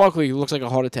Charles Barkley looks like a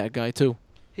heart attack guy too.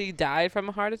 He died from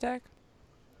a heart attack?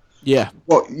 Yeah.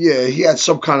 Well, yeah, he had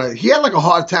he had like a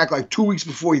heart attack like 2 weeks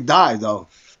before he died, though.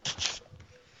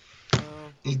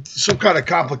 Some kind of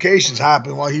complications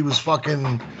happened while he was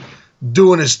fucking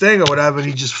doing his thing or whatever, and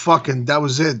he just fucking, that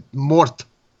was it, mort.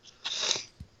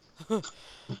 How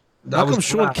come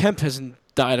Sean black. Kemp hasn't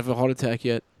died of a heart attack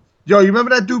yet? Yo, you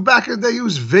remember that dude back in the day? He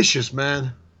was vicious,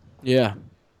 man. Yeah.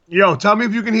 Yo, tell me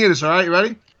if you can hear this, all right? You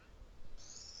ready?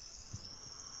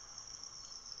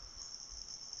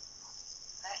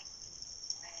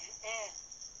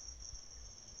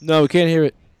 No, we can't hear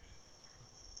it.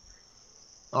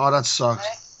 Oh, that sucks.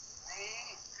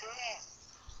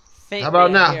 Faintly, How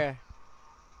about I now? hear.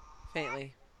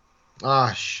 Faintly.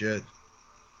 Ah, shit.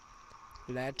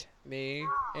 Let me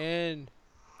in.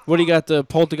 What do you got? The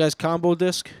Poltergeist combo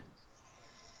disc?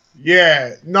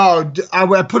 Yeah, no, I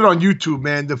put it on YouTube,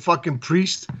 man. The fucking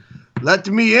priest let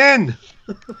me in.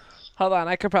 Hold on,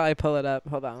 I could probably pull it up.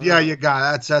 Hold on. Yeah, you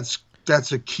got it.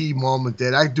 That's a key moment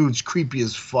there. That dude's creepy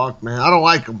as fuck, man. I don't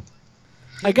like him.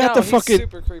 I got No, the he's fucking.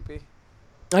 super creepy.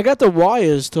 I got the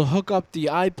wires to hook up the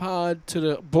iPod to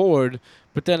the board,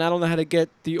 but then I don't know how to get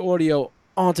the audio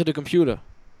onto the computer.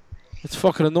 It's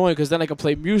fucking annoying because then I can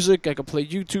play music, I can play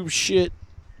YouTube shit.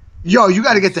 Yo, you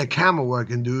got to get that camera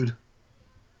working, dude.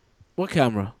 What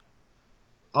camera?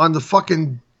 On the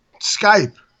fucking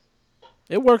Skype.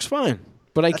 It works fine,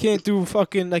 but I can't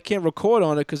I can't record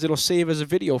on it because it'll save as a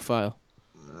video file.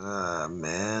 Ah,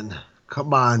 man.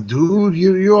 Come on, dude.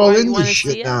 You're all You in wanna this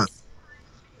shit see now. us?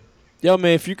 Yo,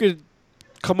 man, if you could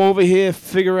come over here,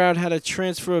 figure out how to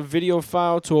transfer a video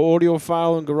file to an audio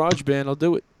file in GarageBand, I'll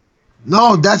do it.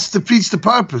 No, that defeats the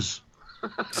purpose.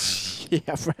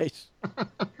 Yeah, right.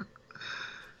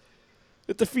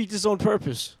 It defeats its own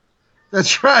purpose.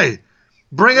 That's right.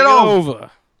 Bring it Bring over.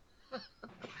 over.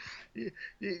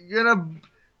 You're gonna,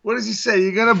 what does he say?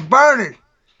 You're gonna burn it.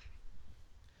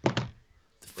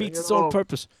 defeats it its own on.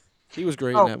 purpose. He was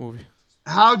great Oh. in that movie.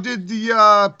 How did the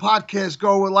podcast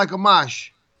go with Like a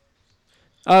Mosh?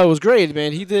 Oh, it was great,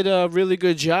 man. He did a really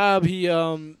good job. He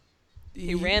ran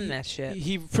that shit.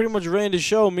 He pretty much ran the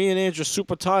show. Me and Andrew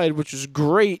super tired, which was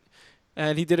great,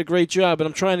 and he did a great job. And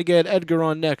I'm trying to get Edgar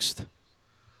on next.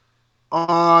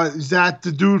 Is that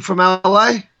the dude from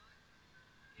L.A.?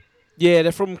 Yeah,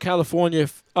 they're from California.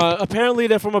 Apparently,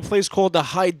 they're from a place called the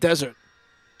High Desert.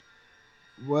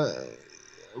 What?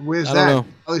 Where's I that? don't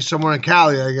know. Probably somewhere in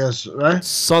Cali, I guess, right?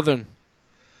 Southern.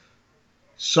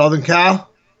 Southern Cal?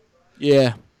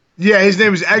 Yeah. Yeah, his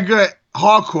name is Edgar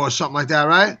Hardcore, something like that,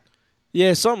 right?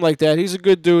 Yeah, something like that. He's a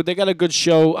good dude. They got a good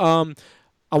show.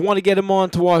 I want to get him on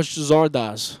to watch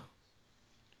Zardoz.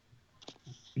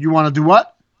 You want to do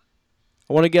what?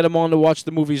 I want to get him on to watch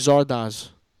the movie Zardoz.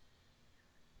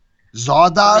 Man of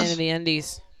Zardoz? the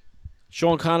Endies.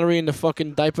 Sean Connery in the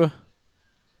fucking diaper.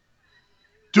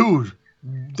 Dude,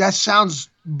 that sounds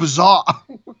bizarre.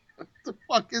 What the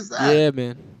fuck is that? Yeah,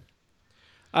 man.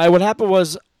 What happened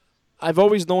was, I've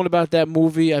always known about that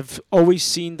movie. I've always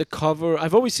seen the cover.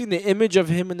 I've always seen the image of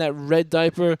him in that red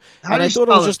diaper. How And do I you thought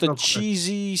it spell was it just a real quick?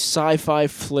 cheesy sci-fi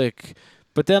flick.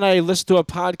 But then I listened to a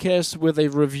podcast where they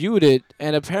reviewed it,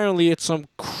 and apparently it's some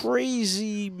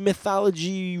crazy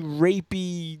mythology,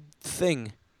 rapey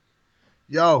thing.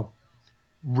 Yo,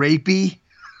 rapey?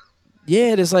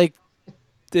 Yeah, there's like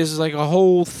a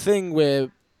whole thing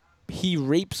where he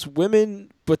rapes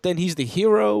women, but then he's the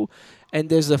hero, and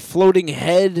there's a floating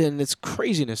head, and it's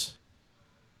craziness.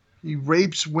 He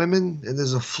rapes women and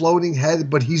there's a floating head,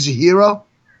 but he's a hero?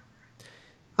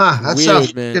 Huh, that Weird,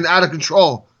 sounds man. fucking out of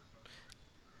control.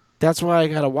 That's why I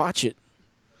gotta watch it.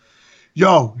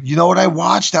 Yo, you know what I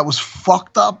watched that was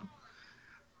fucked up?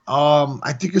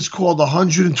 I think it's called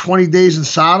 120 Days in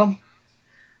Sodom.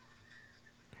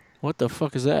 What the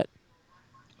fuck is that?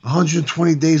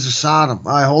 120 Days of Sodom.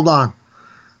 All right, hold on.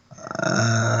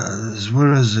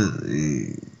 Where is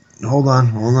it? Hold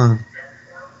on.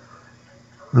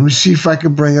 Let me see if I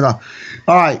can bring it up.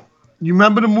 All right. You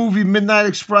remember the movie Midnight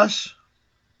Express?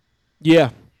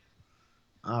 Yeah.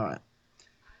 All right.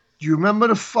 Do you remember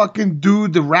the fucking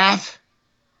dude, the rat?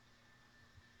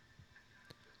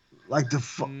 Like the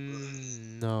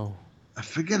No. I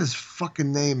forget his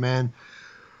fucking name, man.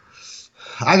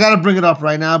 I gotta bring it up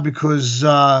right now because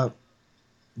that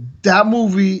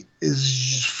movie is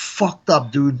just fucked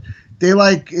up, dude.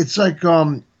 It's like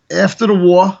after the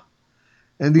war,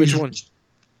 and these. Which one?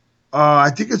 I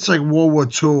think it's like World War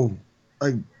II,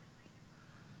 like.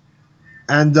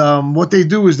 And what they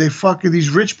do is these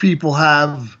rich people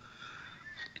have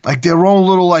like their own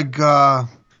little like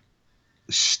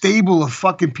stable of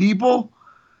fucking people.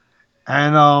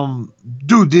 And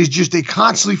dude, they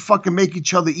constantly fucking make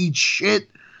each other eat shit,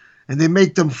 and they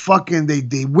make them fucking they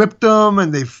whip them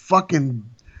and they fucking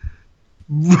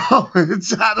bro,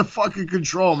 it's out of fucking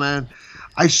control, man.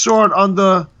 I saw it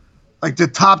under like the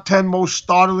top 10 most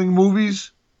startling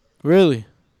movies. Really?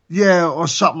 Yeah, or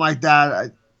something like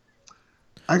that.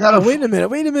 I gotta Wait a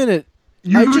minute.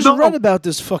 You I just know. read about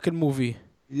this fucking movie.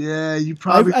 Yeah, you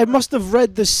probably. I must have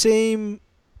read the same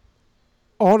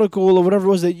article or whatever it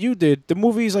was that you did. The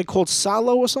movie is like called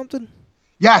Salo or something.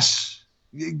 Yes,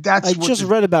 that's. I what just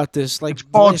read about this like It's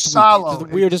called last week. Salo. It's the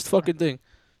weirdest fucking thing.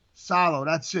 Salo,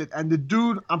 that's it. And the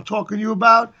dude I'm talking to you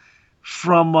about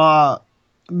from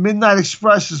Midnight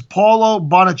Express is Paolo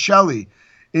Bonicelli.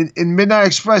 In Midnight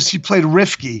Express, he played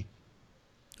Rifki.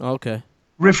 Okay.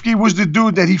 Rifki was the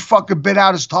dude that he fucking bit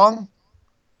out his tongue.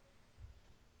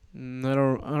 I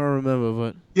don't remember,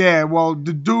 but Yeah, well,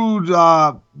 the dude,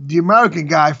 the American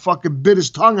guy, fucking bit his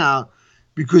tongue out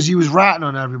because he was ratting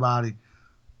on everybody.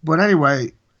 But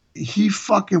anyway, he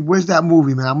fucking. Where's that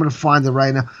movie, man? I'm gonna find it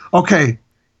right now. Okay.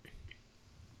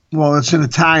 Well, it's in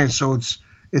Italian, so it's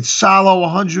Salo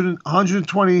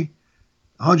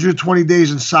 120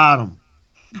 Days in Sodom.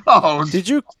 Bro, did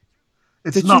you?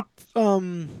 it's not.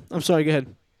 I'm sorry. Go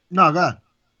ahead. No, go ahead.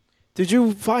 Did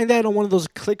you find that on one of those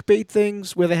clickbait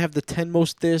things where they have the 10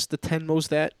 most this, the 10 most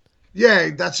that?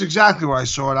 Yeah, that's exactly where I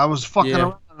saw it. I was fucking Yeah.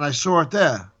 around and I saw it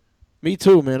there. Me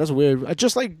too, man. That's weird.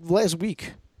 Just like last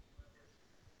week.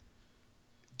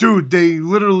 Dude, they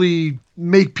literally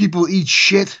make people eat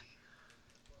shit,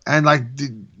 and like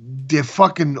they're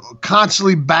fucking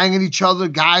constantly banging each other,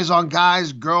 guys on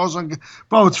guys, girls on.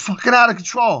 Bro, it's fucking out of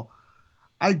control.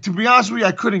 To be honest with you,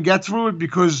 I couldn't get through it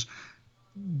because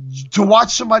to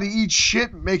watch somebody eat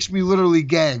shit makes me literally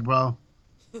gag, bro.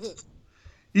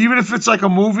 Even if it's like a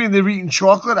movie and they're eating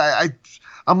chocolate,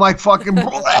 I'm like fucking. I'm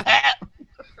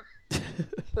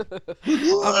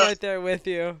right there with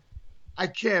you. I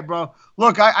can't, bro.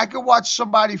 Look, I could watch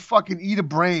somebody fucking eat a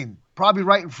brain, probably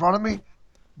right in front of me.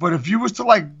 But if you was to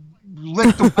like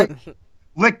lick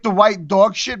the white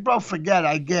dog shit, bro, forget it.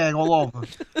 I gag all over.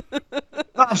 No,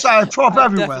 I'm sorry, I throw up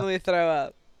everywhere. Definitely throw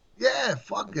up. Yeah,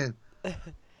 fuck it.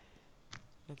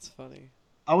 That's funny.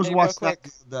 I was Hey, watching real quick,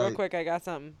 that the other real day. quick, I got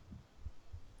something.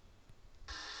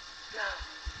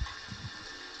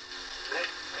 Let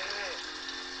me in.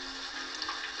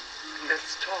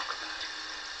 Let's talk about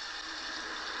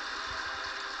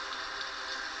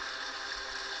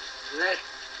it. Let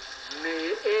me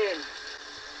in.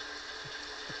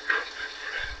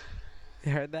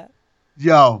 You heard that?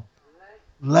 Yo,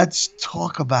 let's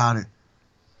talk about it.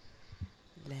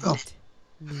 Let Oh.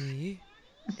 me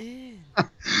in.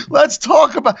 Let's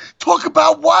talk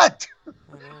about what?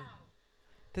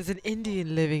 There's an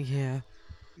Indian living here.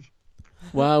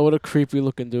 Wow, what a creepy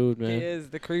looking dude, man. He is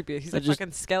the creepiest. He's I a just-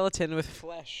 fucking skeleton with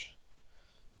flesh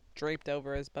draped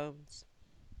over his bones.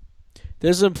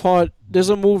 There's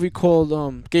a movie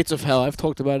called Gates of Hell. I've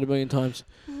talked about it a million times.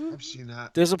 I've seen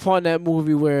that. There's a part in that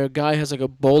movie where a guy has like a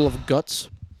bowl of guts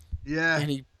Yeah, and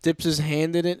he dips his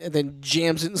hand in it and then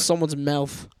jams it in someone's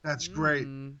mouth. that's great.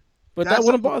 Mm. But That's that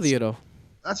wouldn't a- bother you though.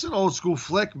 That's an old school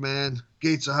flick, man.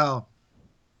 Gates of Hell.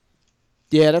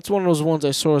 Yeah, that's one of those ones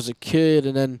I saw as a kid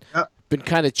and then Yep. been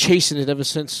kind of chasing it ever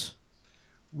since.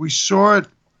 We saw it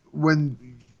when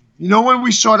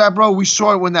we saw that, bro? We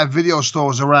saw it when that video store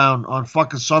was around on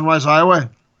fucking Sunrise Highway.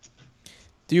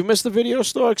 Do you miss the video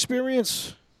store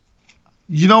experience?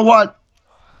 You know what?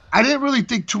 I didn't really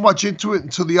think too much into it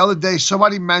until the other day.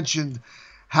 Somebody mentioned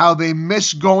how they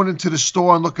miss going into the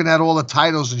store and looking at all the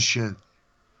titles and shit.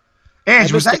 I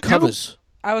Ange, was miss the that you? covers.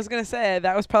 I was gonna say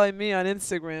that was probably me on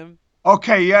Instagram.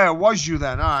 Okay, yeah, it was you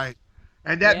then. All right.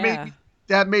 And Yeah.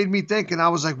 that made me think, and I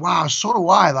was like, wow, so do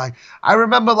I. Like, I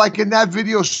remember, like, in that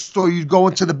video store, you'd go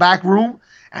into the back room,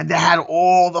 and they had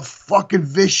all the fucking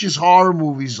vicious horror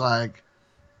movies, like.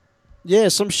 Yeah,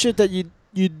 some shit that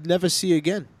you'd never see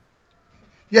again.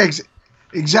 Yeah,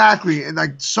 exactly. And,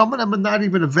 like, some of them are not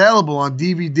even available on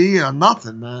DVD or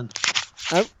nothing, man.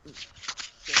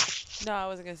 No, I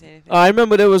wasn't gonna say anything. I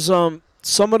remember there was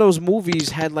some of those movies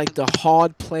had like the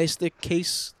hard plastic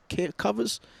case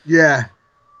covers. Yeah.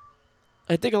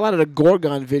 I think a lot of the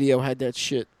Gorgon video had that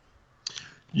shit.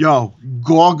 Yo,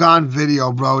 Gorgon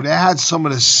Video, bro. They had some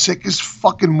of the sickest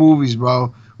fucking movies,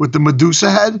 bro. With the Medusa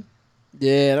head.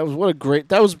 Yeah,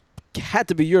 that was had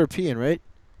to be European, right?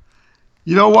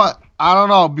 You know what? I don't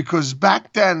know, because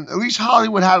back then, at least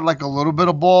Hollywood had like a little bit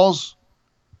of balls.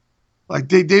 Like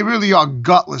they really are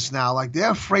gutless now. Like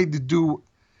they're afraid to do,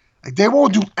 like they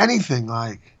won't do anything.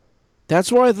 Like,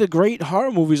 That's why the great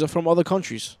horror movies are from other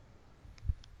countries.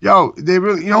 yo, they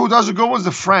really, you know who does a good ones?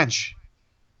 The French.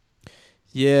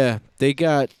 Yeah, they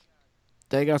got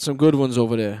some good ones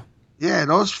over there. Yeah,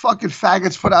 those fucking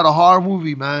faggots put out a horror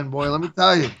movie, man. Boy, let me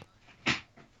tell you.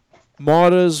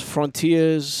 Martyrs,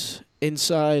 Frontiers,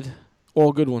 Inside,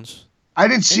 all good ones. I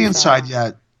didn't see Inside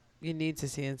yet. You need to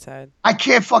see Inside. I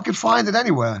can't fucking find it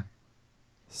anywhere.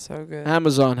 So good.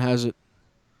 Amazon has it.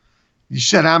 You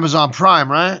said Amazon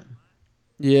Prime, right?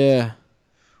 Yeah.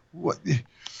 What?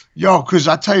 Yo, because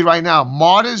I tell you right now,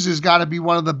 Martyrs has got to be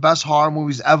one of the best horror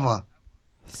movies ever.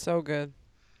 So good.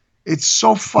 It's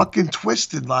so fucking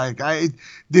twisted. Like,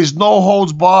 there's no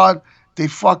holds barred. They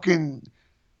fucking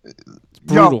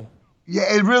Brutal.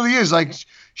 Yeah, it really is. Like,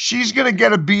 she's gonna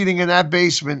get a beating in that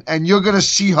basement, and you're gonna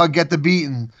see her get the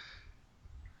beating.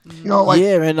 You know, like,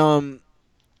 yeah, and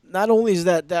not only is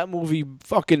that movie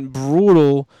fucking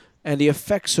brutal and the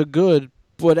effects are good,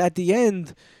 but at the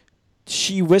end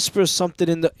she whispers something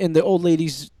in the old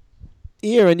lady's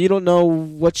ear and you don't know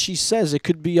what she says. It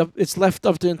could be it's left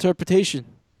up to interpretation.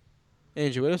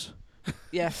 Andrew, with us?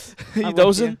 Yes. You I'm with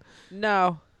dozing? you.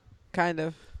 No. Kind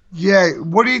of. yeah.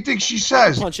 What do you think she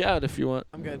says? Punch out if you want.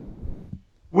 I'm good.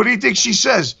 What do you think she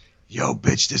says? Yo,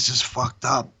 bitch, this is fucked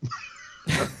up.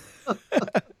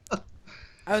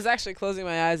 I was actually closing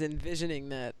my eyes, envisioning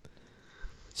that.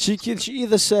 She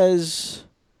either says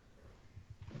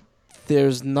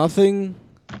there's nothing,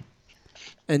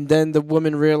 and then the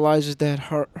woman realizes that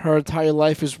her entire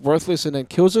life is worthless and then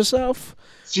kills herself,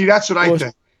 See, that's what I Or-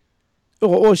 think.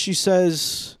 or she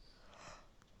says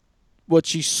what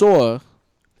she saw,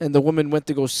 and the woman went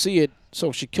to go see it,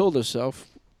 so she killed herself.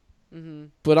 Mm-hmm.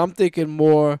 But I'm thinking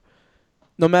more,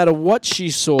 no matter what she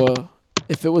saw,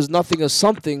 if it was nothing or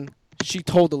something, she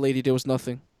told the lady there was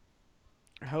nothing.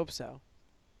 I hope so.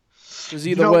 Because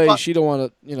You either know way, what? she don't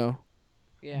want to,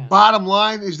 Yeah. Bottom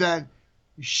line is that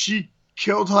she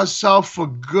killed herself for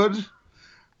good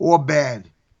or bad.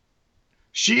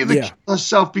 She either Yeah. killed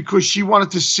herself because she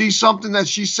wanted to see something that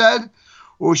she said,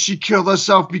 or she killed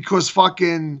herself because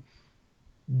fucking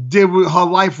her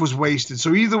life was wasted.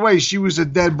 So either way, she was a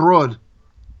dead broad.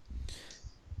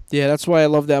 Yeah, that's why I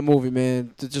love that movie,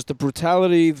 man. Just the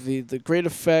brutality, the great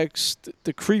effects,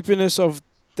 the creepiness of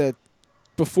that.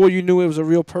 Before you knew it was a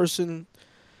real person,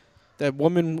 that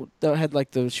woman that had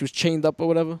she was chained up or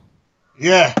whatever.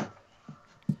 Yeah.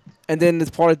 And then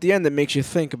the part at the end that makes you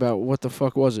think about what the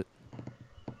fuck was it.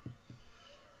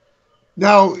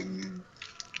 Now,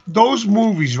 those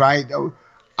movies, right?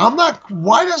 I'm not.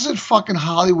 Why doesn't fucking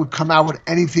Hollywood come out with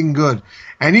anything good?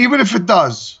 And even if it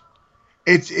does,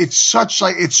 it's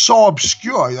so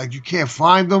obscure. Like, you can't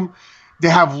find them. They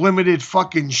have limited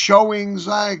fucking showings.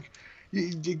 Like,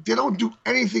 they don't do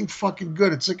anything fucking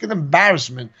good. It's like an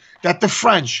embarrassment that the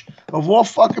French, of all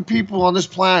fucking people on this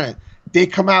planet, they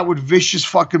come out with vicious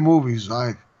fucking movies.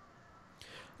 Like,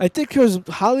 I think because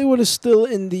Hollywood is still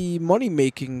in the money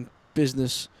making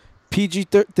business.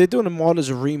 They're doing them all as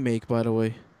a remake, by the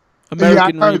way.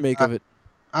 American remake of it.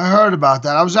 I heard about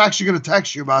that. I was actually going to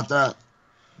text you about that.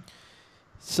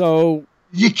 So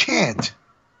you can't.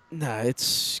 Nah, you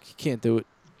can't do it.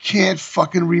 Can't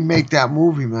fucking remake that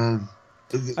movie, man.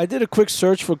 I did a quick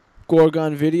search for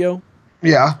Gorgon video.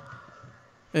 Yeah.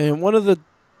 And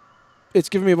it's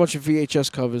giving me a bunch of VHS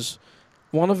covers.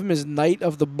 One of them is Night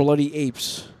of the Bloody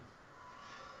Apes.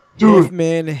 Dude. Half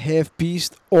man, half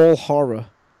beast, all horror.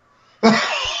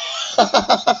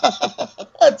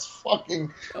 That's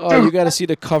fucking. Oh, dude. You got to see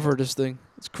the cover of this thing.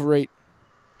 It's great.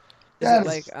 Is it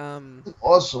like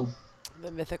awesome?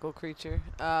 The mythical creature?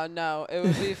 No, it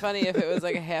would be funny if it was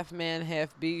like a half man,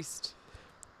 half beast.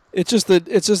 It's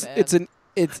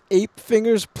ape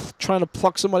fingers trying to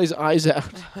pluck somebody's eyes out.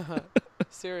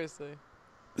 Seriously.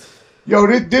 Yo,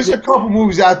 there's a couple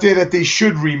movies out there that they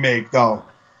should remake, though.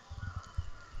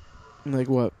 Like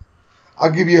what?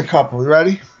 I'll give you a couple. You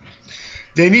ready?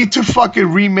 They need to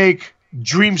fucking remake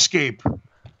Dreamscape.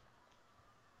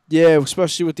 Yeah,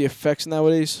 especially with the effects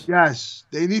nowadays. Yes,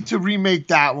 they need to remake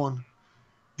that one.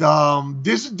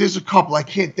 There's a couple I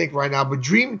can't think right now, but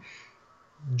Dreamscape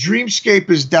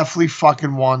is definitely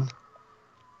fucking one.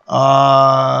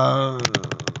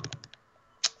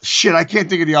 Shit, I can't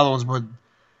think of the other ones, but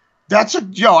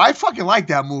I fucking like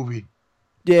that movie.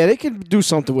 Yeah, they can do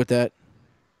something with that.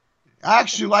 I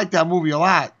actually like that movie a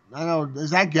lot. I know,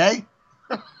 is that gay?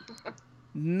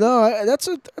 No, that's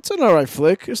an alright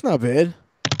flick. It's not bad.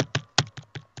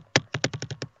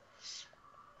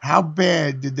 How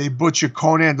bad did they butcher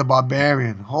Conan the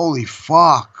Barbarian? Holy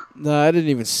fuck. No, I didn't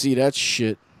even see that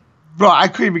shit. Bro, I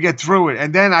couldn't even get through it.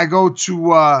 And then I go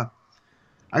to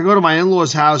my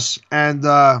in-laws' house, and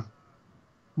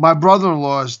my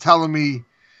brother-in-law is telling me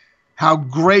how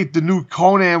great the new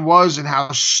Conan was and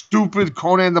how stupid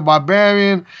Conan the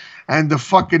Barbarian and the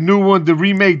fucking new one, the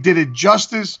remake, did it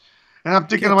justice. And I'm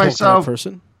thinking to myself,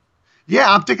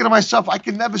 I'm thinking to myself, I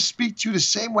can never speak to you the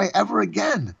same way ever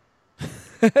again.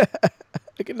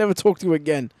 I can never talk to you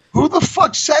again. Who the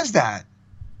fuck says that?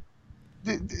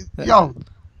 Yo,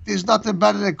 there's nothing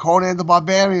better than Conan the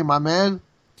Barbarian, my man.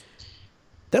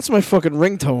 That's my fucking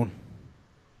ringtone.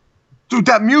 Dude,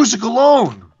 that music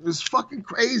alone is fucking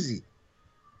crazy.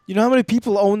 You know how many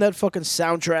people own that fucking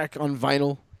soundtrack on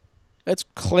vinyl? That's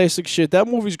classic shit. That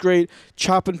movie's great.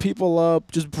 Chopping people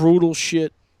up, just brutal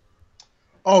shit.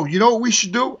 Oh, you know what we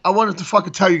should do? I wanted to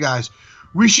fucking tell you guys.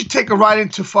 We should take a ride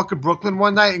into fucking Brooklyn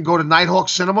one night and go to Nighthawk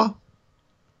Cinema.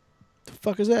 The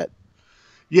fuck is that?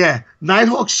 Yeah,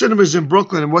 Nighthawk Cinema's in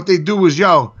Brooklyn, and what they do is,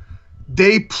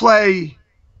 they play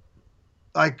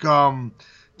like the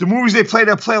movies they play.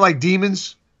 They'll play like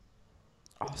Demons.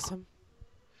 Awesome.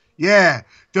 Yeah,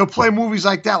 they'll play movies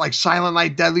like that, like Silent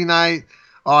Night, Deadly Night,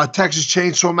 Texas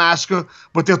Chainsaw Massacre,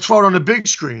 but they'll throw it on the big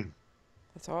screen.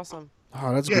 That's awesome.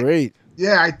 Oh, that's great.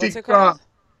 Yeah, I What's think it called?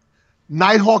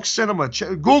 Nighthawk Cinema.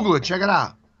 Google it. Check it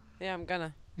out. Yeah, I'm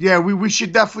gonna. Yeah, we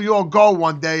should definitely all go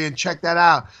one day and check that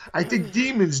out. I think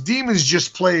Demons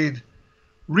just played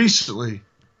recently.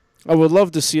 I would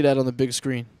love to see that on the big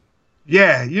screen.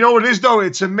 Yeah, you know what it is, though?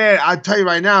 I'll tell you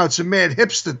right now, it's a mad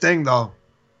hipster thing, though.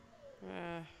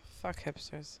 Fuck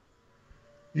hipsters.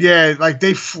 Yeah, like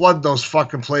they flood those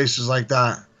fucking places like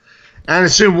that. And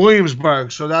it's in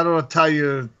Williamsburg, so that'll tell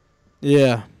you.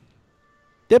 Yeah.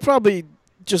 They're probably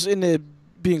just in there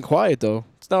being quiet, though.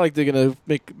 It's not like they're going to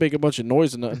make a bunch of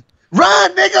noise or nothing.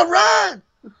 Run, nigga, run!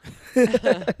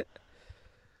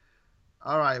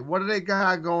 All right, what do they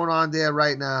got going on there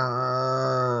right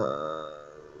now?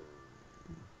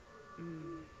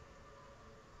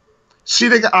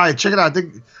 See, all right, check it out.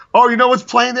 You know what's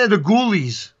playing there? The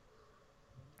Ghoulies.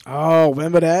 Oh,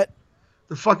 remember that?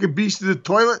 The fucking Beast of the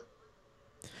Toilet?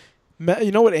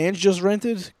 You know what Ange just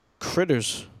rented?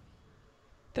 Critters.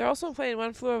 They're also playing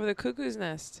One Flew Over the Cuckoo's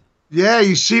Nest. Yeah,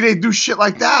 you see, they do shit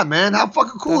like that, man. How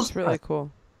fucking cool That's is really that? cool.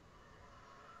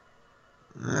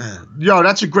 Yeah. Yo,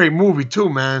 that's a great movie too,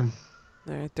 man.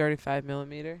 All right, 35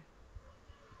 millimeter.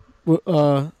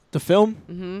 The film?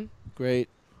 Mm-hmm. Great.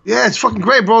 Yeah, it's fucking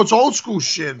great, bro. It's old school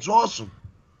shit. It's awesome.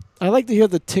 I like to hear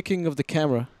the ticking of the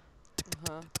camera.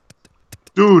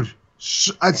 Dude,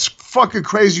 it's fucking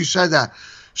crazy you said that.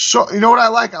 So, you know what I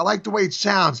like? I like the way it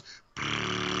sounds.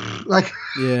 Like,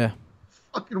 Yeah.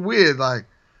 fucking weird. Like,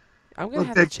 I'm gonna Look,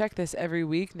 have they- to check this every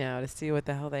week now to see what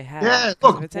the hell they have. Yeah, 'Cause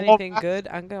look, if it's all anything that- good,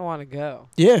 I'm gonna want to go.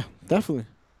 Yeah, definitely.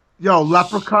 yo,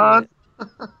 Leprechaun,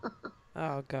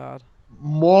 Oh God.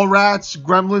 Mallrats,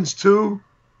 Gremlins 2.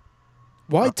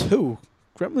 Why 2?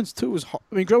 Gremlins 2 is...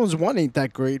 I mean, Gremlins 1 ain't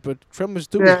that great, but Gremlins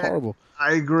 2 Yeah. is horrible.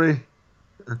 I agree.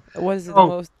 What is it?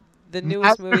 Oh, The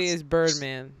newest Matt- movie is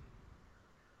Birdman.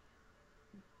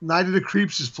 Night of the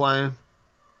Creeps is playing.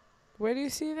 Where do you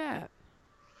see that?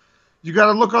 You got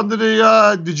to look under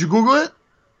the. Did you Google it?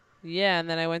 Yeah, and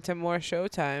then I went to more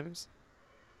showtimes.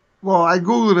 Well, I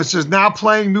Googled it. It says now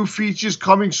playing new features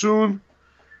coming soon.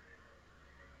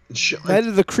 And shit like Night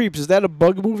of the Creeps, is that a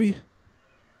bug movie?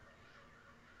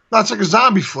 No, it's like a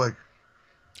zombie flick.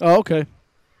 Oh, okay.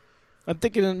 I'm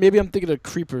thinking of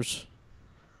Creepers.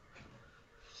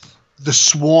 The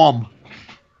Swarm.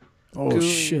 Oh,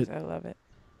 Ghoulies, shit. I love it.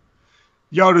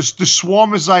 Yo, the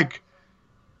Swarm is like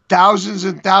thousands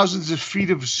and thousands of feet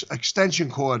of extension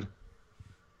cord.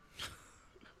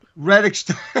 Red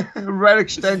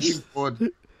extension cord.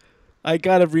 I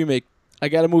got a remake. I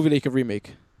got a movie they could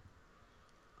remake.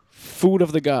 Food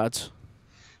of the Gods.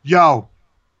 Yo,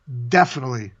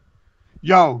 definitely.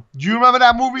 Yo, do you remember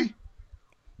that movie?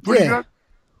 Pretty Yeah.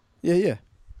 good. Yeah.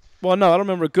 Well, no, I don't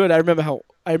remember it good. I remember how...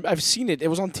 I've seen it. It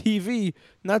was on TV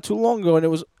not too long ago, and it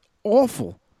was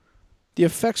awful. The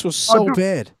effects were so dude.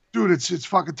 bad. Dude, it's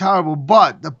fucking terrible.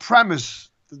 But the premise,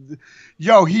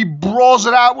 yo, he brawls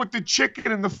it out with the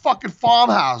chicken in the fucking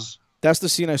farmhouse. That's the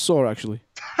scene I saw, actually.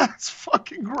 That's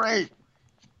fucking great.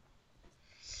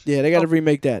 Yeah, they got to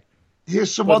remake that.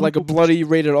 Here's some But other like a movies. bloody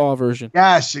rated R version.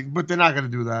 Yes, but they're not gonna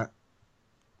do that.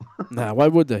 Nah, why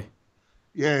would they?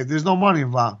 Yeah, there's no money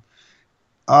involved.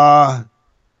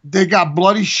 They got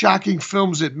bloody shocking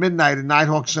films at midnight at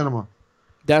Nighthawk Cinema.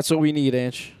 That's what we need,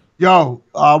 Anch. Yo,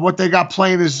 what they got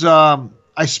playing is I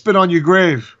Spit on Your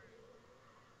Grave.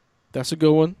 That's a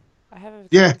good one. I haven't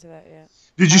Yeah. gotten to that yet.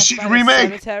 Did you House see by the remake?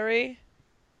 Cemetery.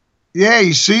 Yeah,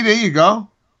 you see, there you go.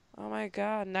 Oh my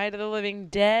God! Night of the Living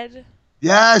Dead.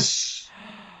 Yes.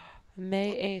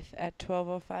 May 8th at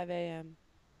 12:05 a.m.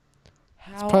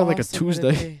 How probably like a awesome would it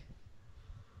Tuesday. be?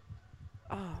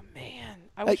 Oh man,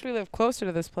 I wish we lived closer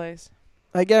to this place.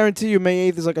 I guarantee you May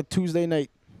 8th is like a Tuesday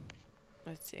night.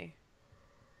 Let's see.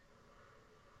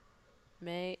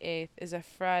 May 8th is a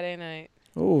Friday night.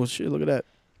 Oh, shit, look at that.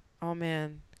 Oh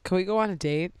man, can we go on a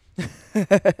date?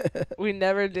 We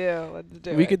never do. Let's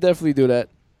do We it. could definitely do that.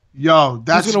 Yo,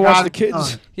 that's Who's going to watch not the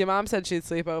kids? done. Your mom said she'd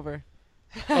sleep over.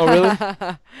 Oh,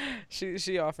 really?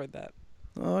 She offered that.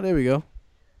 Oh, there we go.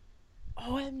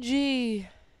 OMG.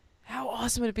 How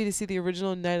awesome would it be to see the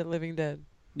original Night of the Living Dead?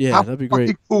 Yeah, How that'd be fucking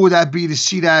great. cool would that be to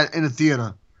see that in a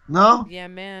theater? No? Yeah,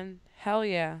 man. Hell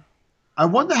yeah. I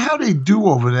wonder how they do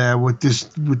over there with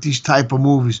these type of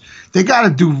movies. They got to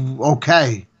do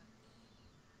okay.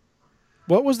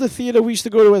 What was the theater we used to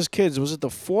go to as kids? Was it the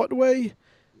Fort Way?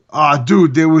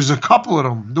 Dude, there was a couple of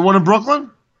them. The one in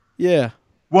Brooklyn? Yeah.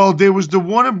 Well, there was the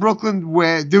one in Brooklyn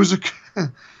where there was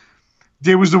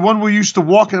there was the one where you used to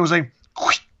walk and it was like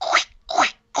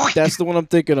That's the one I'm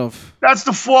thinking of. that's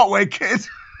the Fort Way, kid.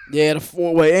 Yeah, the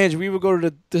Fort Way. Ange, we would go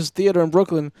to this theater in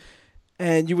Brooklyn,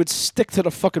 and you would stick to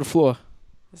the fucking floor.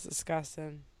 That's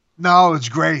disgusting. No, it's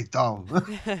great though.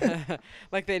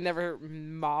 Like they never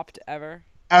mopped ever.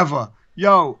 Ever.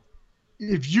 Yo,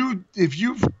 if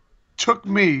you took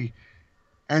me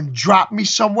and dropped me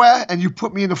somewhere and you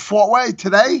put me in the Fort Way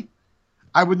today,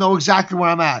 I would know exactly where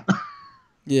I'm at.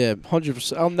 Yeah,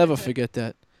 100%. I'll never forget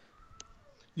that.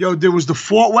 Yo, there was the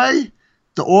Fort Way,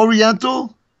 the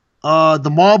Oriental, the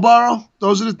Marlboro.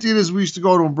 Those are the theaters we used to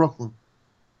go to in Brooklyn.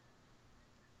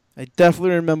 I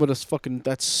definitely remember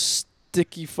that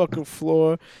sticky fucking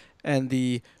floor and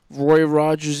the Roy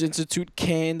Rogers Institute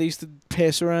can they used to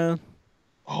pass around.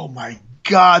 Oh my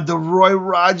God, the Roy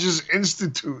Rogers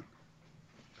Institute.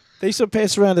 They used to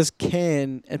pass around this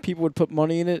can, and people would put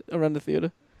money in it around the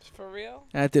theater. For real?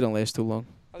 That didn't last too long.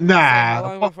 I was gonna say, Nah. How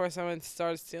long before someone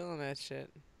started stealing that shit?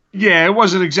 Yeah, it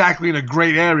wasn't exactly in a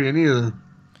great area neither.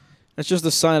 That's just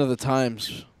a sign of the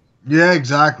times. Yeah,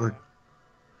 exactly.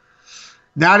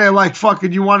 Now they're like,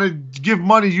 fucking, you want to give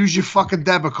money, use your fucking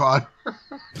debit card.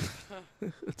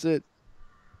 That's it.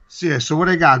 So yeah, so what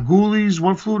they got? Ghoulies,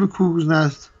 One Flew Over the Cuckoo's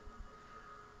Nest,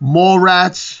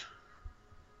 Mallrats,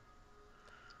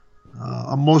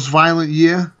 A Most Violent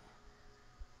Year.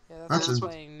 Yeah, That's that's a-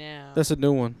 playing now. That's a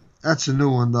new one. That's a new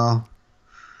one though.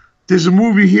 There's a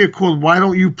movie here called Why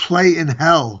Don't You Play in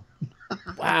Hell?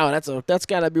 Wow, that's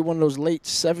got to be one of those late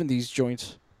 '70s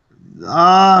joints.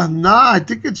 Nah, I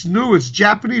think it's new. It's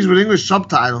Japanese with English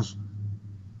subtitles.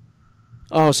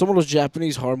 Oh, some of those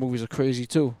Japanese horror movies are crazy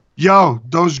too. Yo,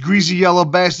 those greasy yellow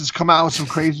bastards come out with some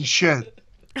crazy shit.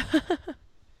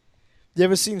 You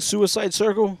ever seen Suicide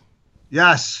Circle?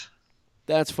 Yes.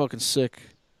 That's fucking sick.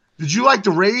 Did you like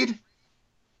The Raid?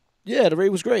 Yeah, The Raid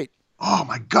was great. Oh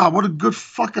my god, what a good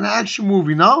fucking action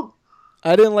movie, no?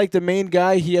 I didn't like the main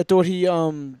guy. I thought he He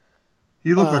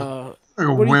looked like a what do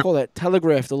you wimp. call that?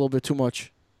 Telegraphed a little bit too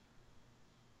much.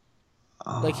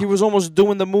 Like he was almost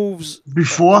doing the moves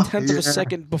Before? a tenth of a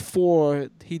second before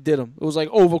he did them. It was like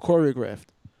over choreographed.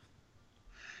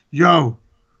 Yo,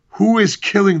 who is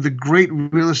killing the great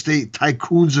real estate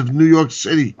tycoons of New York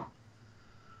City?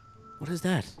 What is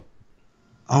that?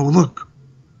 Oh, look.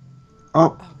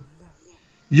 Oh.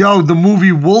 Yo, the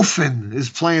movie Wolfen is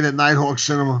playing at Nighthawk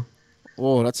Cinema.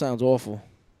 Whoa, that sounds awful.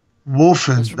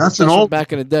 Wolfen. That's an from old.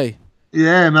 back in the day.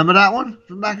 Yeah, remember that one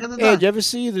from back in the Hey, day? did you ever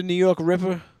see the New York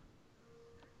Ripper?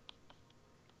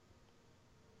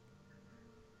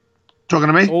 Talking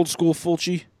to me? Old school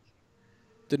Fulci.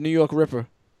 The New York Ripper.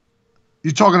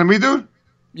 You talking to me, dude?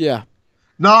 Yeah.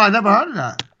 No, I never heard of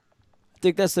that. I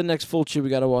think that's the next Fulci we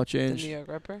gotta watch, The Ange. New York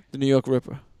Ripper. The New York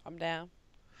Ripper. I'm down.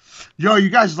 Yo, you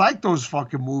guys like those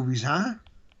fucking movies, huh?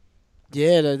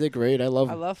 Yeah, they're great. I love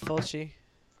I them. love Fulci.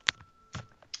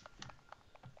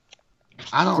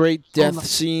 I don't. Great death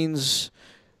scenes.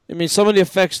 I mean, some of the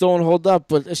effects don't hold up,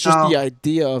 but it's just No. the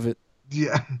idea of it.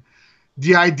 Yeah,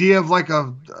 the idea of like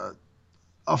a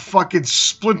fucking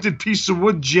splintered piece of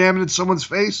wood jamming in someone's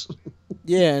face.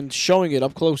 Yeah, and showing it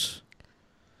up close.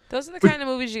 Those are the kind of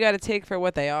movies you got to take for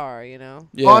what they are, you know?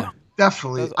 Yeah. Oh,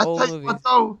 definitely. Those I old tell you movies. what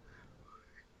though.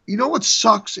 You know what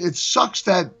sucks? It sucks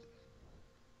that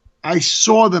I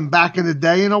saw them back in the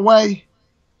day in a way.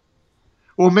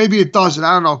 Or maybe it doesn't.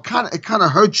 I don't know. It kind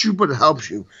of hurts you, but it helps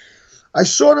you. I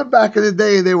saw them back in the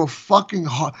day, and they were fucking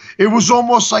hard. It was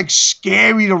almost like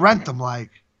scary to rent them. Like,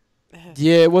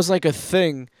 Yeah, it was like a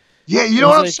thing. yeah, you It know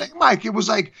was what I'm like- saying, Mike? It was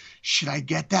like, should I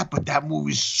get that? But that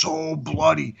movie's so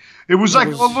bloody. It was It like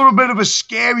was- a little bit of a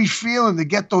scary feeling to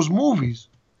get those movies.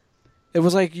 It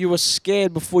was like you were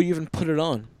scared before you even put it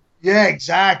on. Yeah,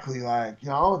 exactly. Like, you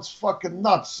know, it's fucking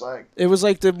nuts. Like, It was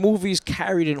like the movies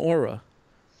carried an aura.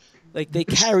 Like they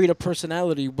carried a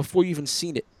personality before you even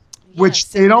seen it. Which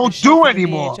sit they on the don't shelf do in the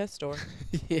anymore. VHS store.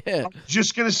 Yeah.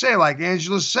 Just gonna say, like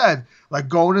Angela said, like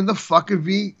going in the fucking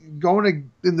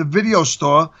in the video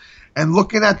store and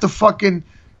looking at the fucking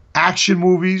action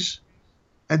movies,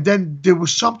 and then there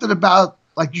was something about,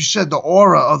 like you said, the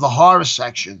aura of the horror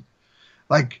section.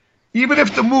 Like, even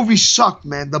if the movie sucked,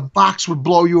 man, the box would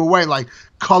blow you away. Like,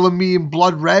 Color Me in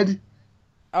Blood Red.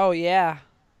 Oh, yeah.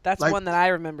 That's Like- one that I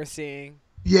remember seeing.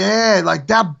 Yeah, like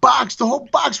that box, the whole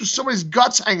box was somebody's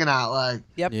guts hanging out. Like,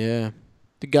 Yep. Yeah.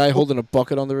 The guy holding a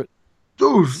bucket under it.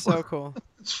 dude, So cool.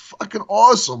 it's fucking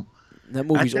awesome. That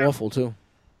movie's can't- awful too.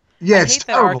 Yeah, I it's hate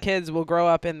that our terrible. kids will grow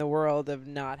up in the world of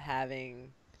not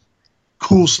having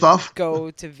Cool stuff. go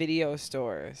to video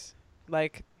stores.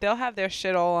 Like, they'll have their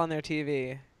shit all on their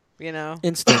TV, you know?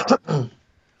 Instant.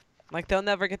 Like, they'll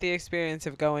never get the experience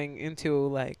of going into,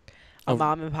 like, a Oh.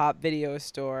 mom and pop video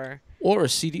store Or a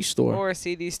CD store. or a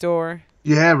CD store.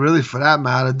 Yeah, really, for that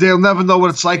matter. They'll never know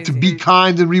what it's like to be Crazy.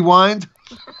 kind and rewind.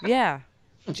 Yeah.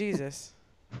 Jesus.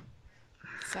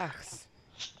 Sucks.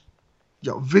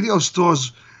 Yo, video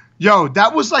stores. Yo,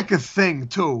 that was like a thing,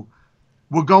 too.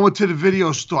 We're going to the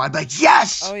video store. I'd be like,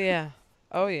 yes! Oh, yeah.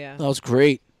 Oh, yeah. That was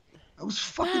great. That was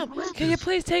fucking Mom, great. can you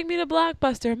please take me to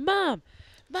Blockbuster? Mom,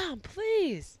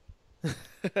 please.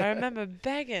 I remember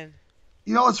begging.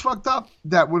 You know what's fucked up?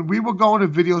 That when we were going to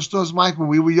video stores, Mike, when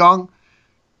we were young,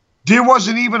 there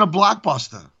wasn't even a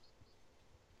Blockbuster.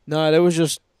 No, that was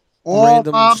just All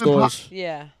random mom and pop. stores.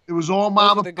 Yeah. It was all Those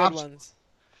mom were the and good pops. ones.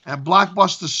 And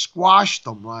Blockbuster squashed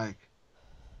them. Like,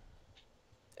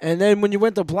 And then when you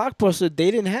went to Blockbuster, they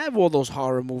didn't have all those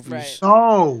horror movies. Right.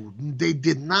 no, they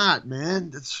did not, man.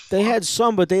 That's They had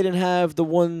some, but they didn't have the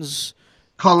ones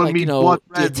Color like, Me you know, Blood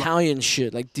the Red. Italian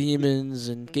shit, like Demons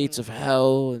and Gates of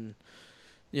Hell, and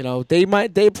you know, they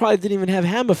probably didn't even have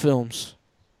Hammer films.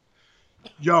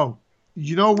 Yo,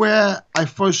 you know where I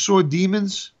first saw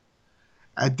Demons?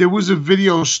 There was a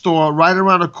video store right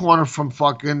around the corner from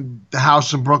fucking the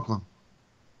house in Brooklyn.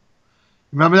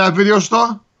 Remember that video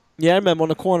store? Yeah, I remember on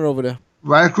the corner over there.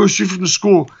 right across the street from the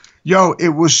school. Yo, it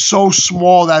was so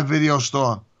small, that video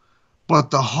store.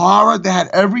 But the horror, they had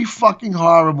every fucking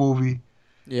horror movie.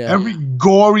 Yeah. Every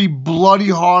gory, bloody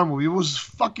horror movie. It was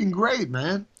fucking great,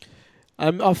 man.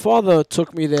 Our father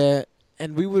took me there,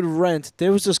 and we would rent.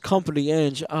 There was this company,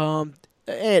 Ange.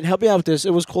 Ed, help me out with this.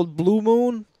 It was called Blue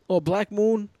Moon or Black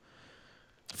Moon?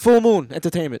 Full Moon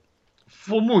Entertainment.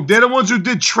 Full Moon. They're the ones who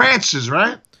did Trances,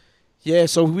 right? Yeah,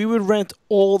 so we would rent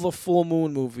all the Full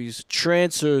Moon movies.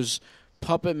 Trancers,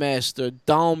 Puppet Master,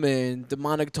 Dollman,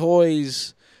 Demonic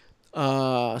Toys,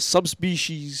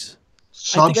 Subspecies.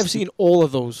 I think I've seen all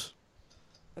of those.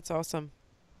 That's awesome.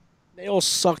 They all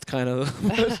sucked, kind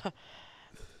of.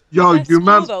 Yo, That's you cool,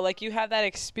 remember? though. Like, you have that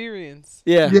experience.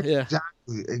 yeah.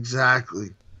 Exactly.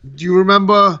 Do you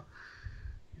remember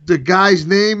the guy's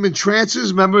name in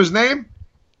Trances? Remember his name?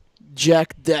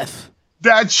 Jack Death.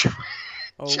 That's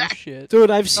Oh, Jack- shit. Dude,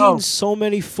 I've seen Oh. so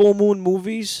many Full Moon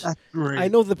movies. great. I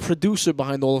know the producer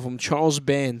behind all of them, Charles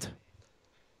Band.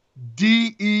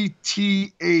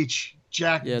 DETH.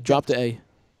 Jack. Yeah, drop the A.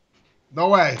 No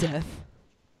way. Death.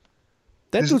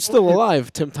 That Is- dude's still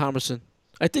alive, Tim Thomerson.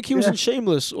 I think he was Yeah. in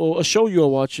Shameless or a show you were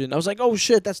watching. I was like, oh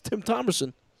shit, that's Tim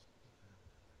Thomerson.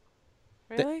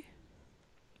 Really?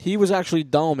 He was actually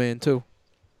Dollman too.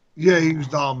 Yeah, he was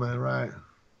Dollman, right?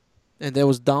 And there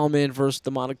was Dollman versus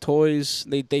Demonic Toys.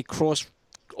 They crossed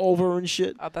over and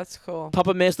shit. Oh, that's cool.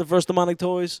 Puppet Master versus Demonic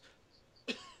Toys.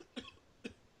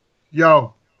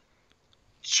 Yo,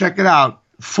 check it out.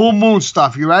 Full Moon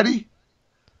stuff. You ready?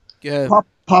 Yeah.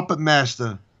 Puppet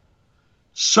Master,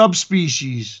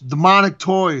 Subspecies, Demonic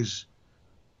Toys,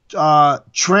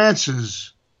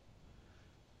 Trances.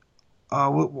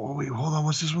 Wait, hold on.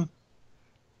 What's this one?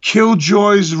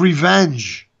 Killjoy's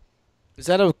Revenge. Is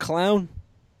that a clown?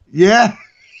 Yeah,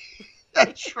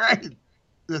 that's right.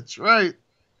 That's right.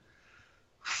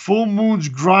 Full Moon's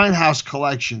Grindhouse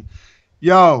collection.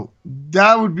 Yo,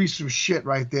 that would be some shit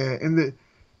right there. And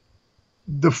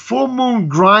the Full Moon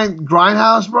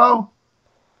Grindhouse, bro.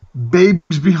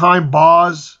 Babes Behind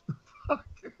Bars.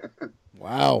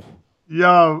 Wow.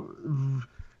 Yo,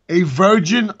 A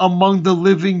Virgin Among the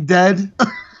Living Dead.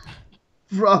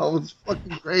 Bro, it's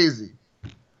fucking crazy.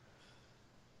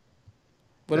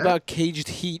 What about Caged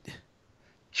Heat?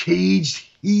 Caged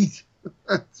Heat.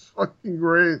 That's fucking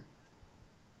great.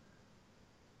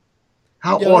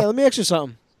 How Yeah, awesome. let me ask you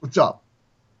something. What's up?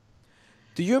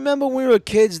 Do you remember when we were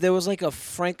kids, there was like a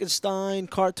Frankenstein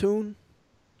cartoon?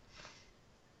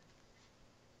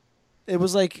 It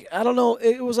was like, I don't know,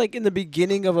 it was like in the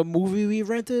beginning of a movie we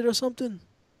rented or something.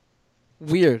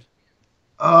 Weird.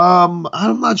 I'm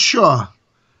not sure.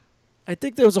 I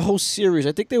think there was a whole series.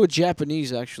 I think they were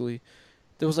Japanese, actually.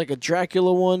 There was like a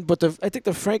Dracula one, but I think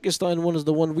the Frankenstein one is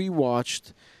the one we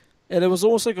watched. And it was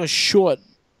almost like a short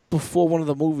before one of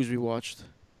the movies we watched.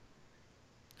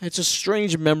 It's a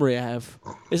strange memory I have.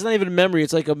 It's not even a memory.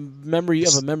 It's like a memory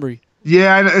of a memory.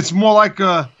 Yeah, it's more like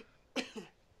an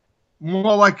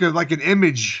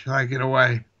image, like in a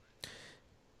way.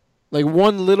 Like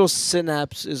one little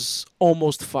synapse is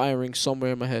almost firing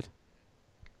somewhere in my head.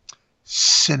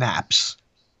 Synapse.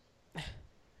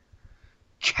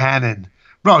 Canon.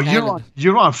 Bro, Canon.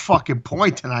 you're on fucking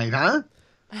point tonight, huh?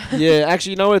 Yeah,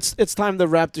 actually, you know, it's time to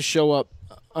wrap the show up.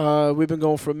 We've been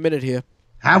going for a minute here.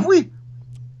 Have we?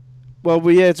 Well,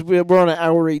 we're on an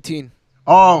hour 18.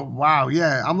 Oh, wow,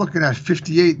 yeah. I'm looking at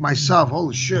 58 myself.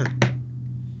 Holy shit.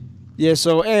 Yeah,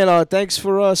 so, and thanks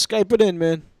for Skyping in,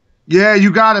 man. Yeah,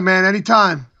 you got it, man.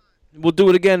 Anytime. We'll do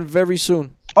it again very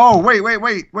soon. Oh, wait.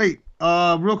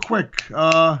 Real quick. Can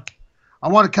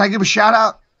I give a shout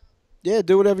out? Yeah,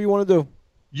 do whatever you want to do.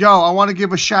 Yo, I want to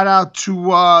give a shout out to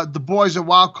the boys at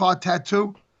Wildcard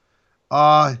Tattoo.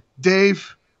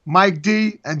 Dave, Mike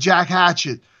D, and Jack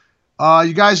Hatchett.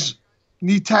 You guys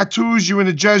need tattoos, you're in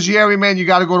the Jersey area, man, you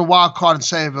got to go to Wildcard in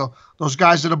Sayville. Those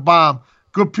guys are the bomb.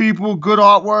 Good people, good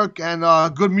artwork,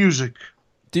 and good music.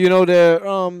 Do you know their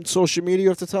social media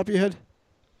off the top of your head?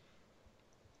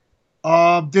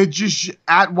 They're just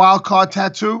at Wildcard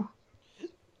Tattoo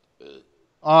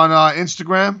on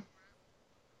Instagram.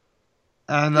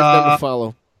 And Give them a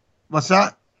follow. what's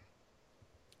that?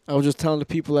 I was just telling the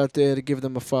people out there to give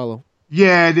them a follow.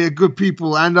 Yeah, they're good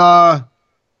people. And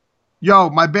yo,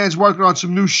 my band's working on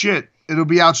some new shit. It'll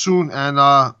be out soon, and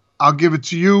I'll give it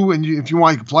to you. And if you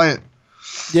want, you can play it.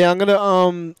 Yeah, I'm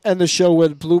gonna end the show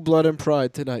with Blue Blood and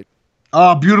Pride tonight.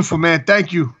 Oh, beautiful, man.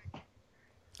 Thank you.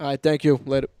 All right, thank you.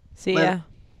 Later. See Later. ya.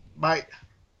 Bye.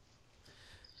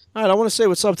 All right, I want to say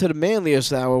what's up to the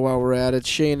manliest hour while we're at it.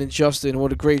 Shane and Justin,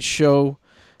 what a great show.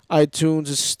 iTunes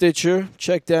and Stitcher.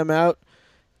 Check them out.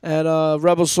 At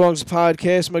Rebel Songs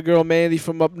Podcast, my girl Mandy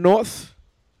from up north.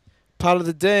 Pot of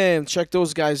the Damned. Check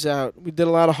those guys out. We did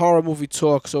a lot of horror movie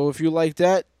talk, so if you like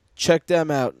that, check them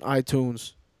out.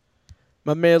 iTunes.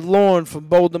 My man Lorne from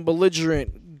Bold and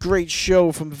Belligerent. Great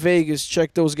show from Vegas.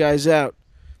 Check those guys out.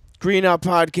 Green Out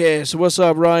Podcast. What's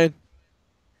up, Ryan?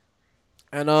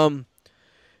 And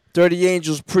Dirty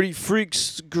Angels, Pretty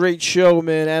Freaks. Great show,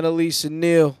 man. Annalise and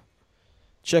Neil.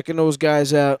 Checking those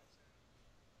guys out.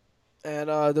 And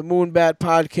the Moonbat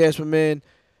Podcast, my man,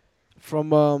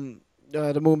 from the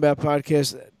Moonbat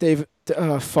Podcast, David.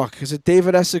 Is it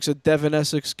David Essex or Devin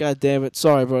Essex? God damn it!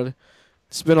 Sorry, brother.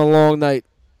 It's been a long night,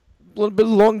 a little bit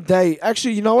long day.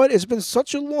 Actually, you know what? It's been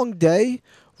such a long day.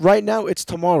 Right now, it's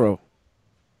tomorrow.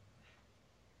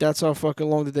 That's how fucking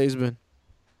long the day's been.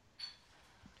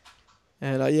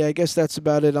 And yeah, I guess that's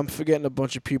about it. I'm forgetting a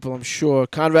bunch of people, I'm sure.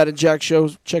 Conrad and Jack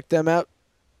shows, check them out.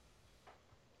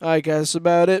 All right, guys, that's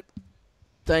about it.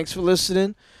 Thanks for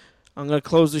listening. I'm going to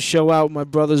close the show out with my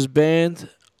brother's band,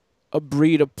 A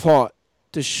Breed Apart.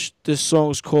 This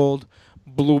song's called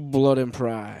Blue Blood and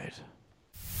Pride.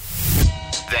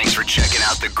 Thanks for checking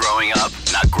out the Growing Up,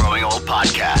 Not Growing Old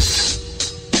podcast.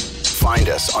 Find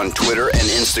us on Twitter and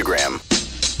Instagram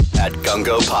at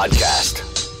Gungo Podcast.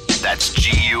 That's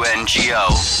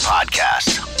Gungo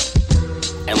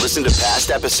Podcast. And listen to past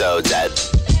episodes at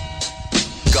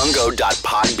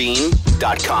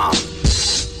gungo.podbean.com.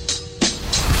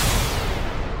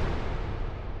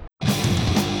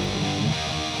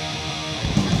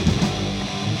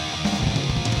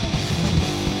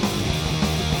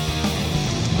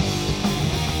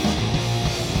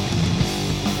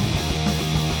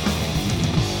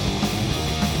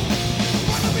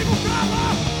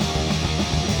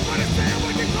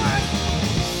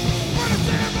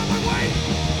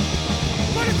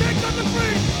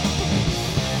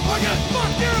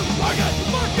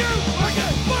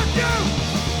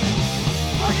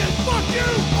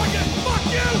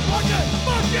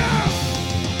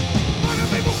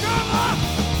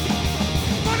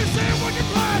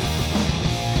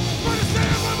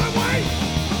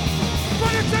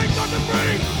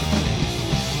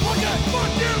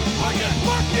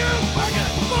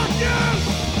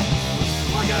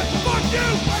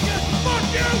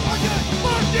 Fuck you!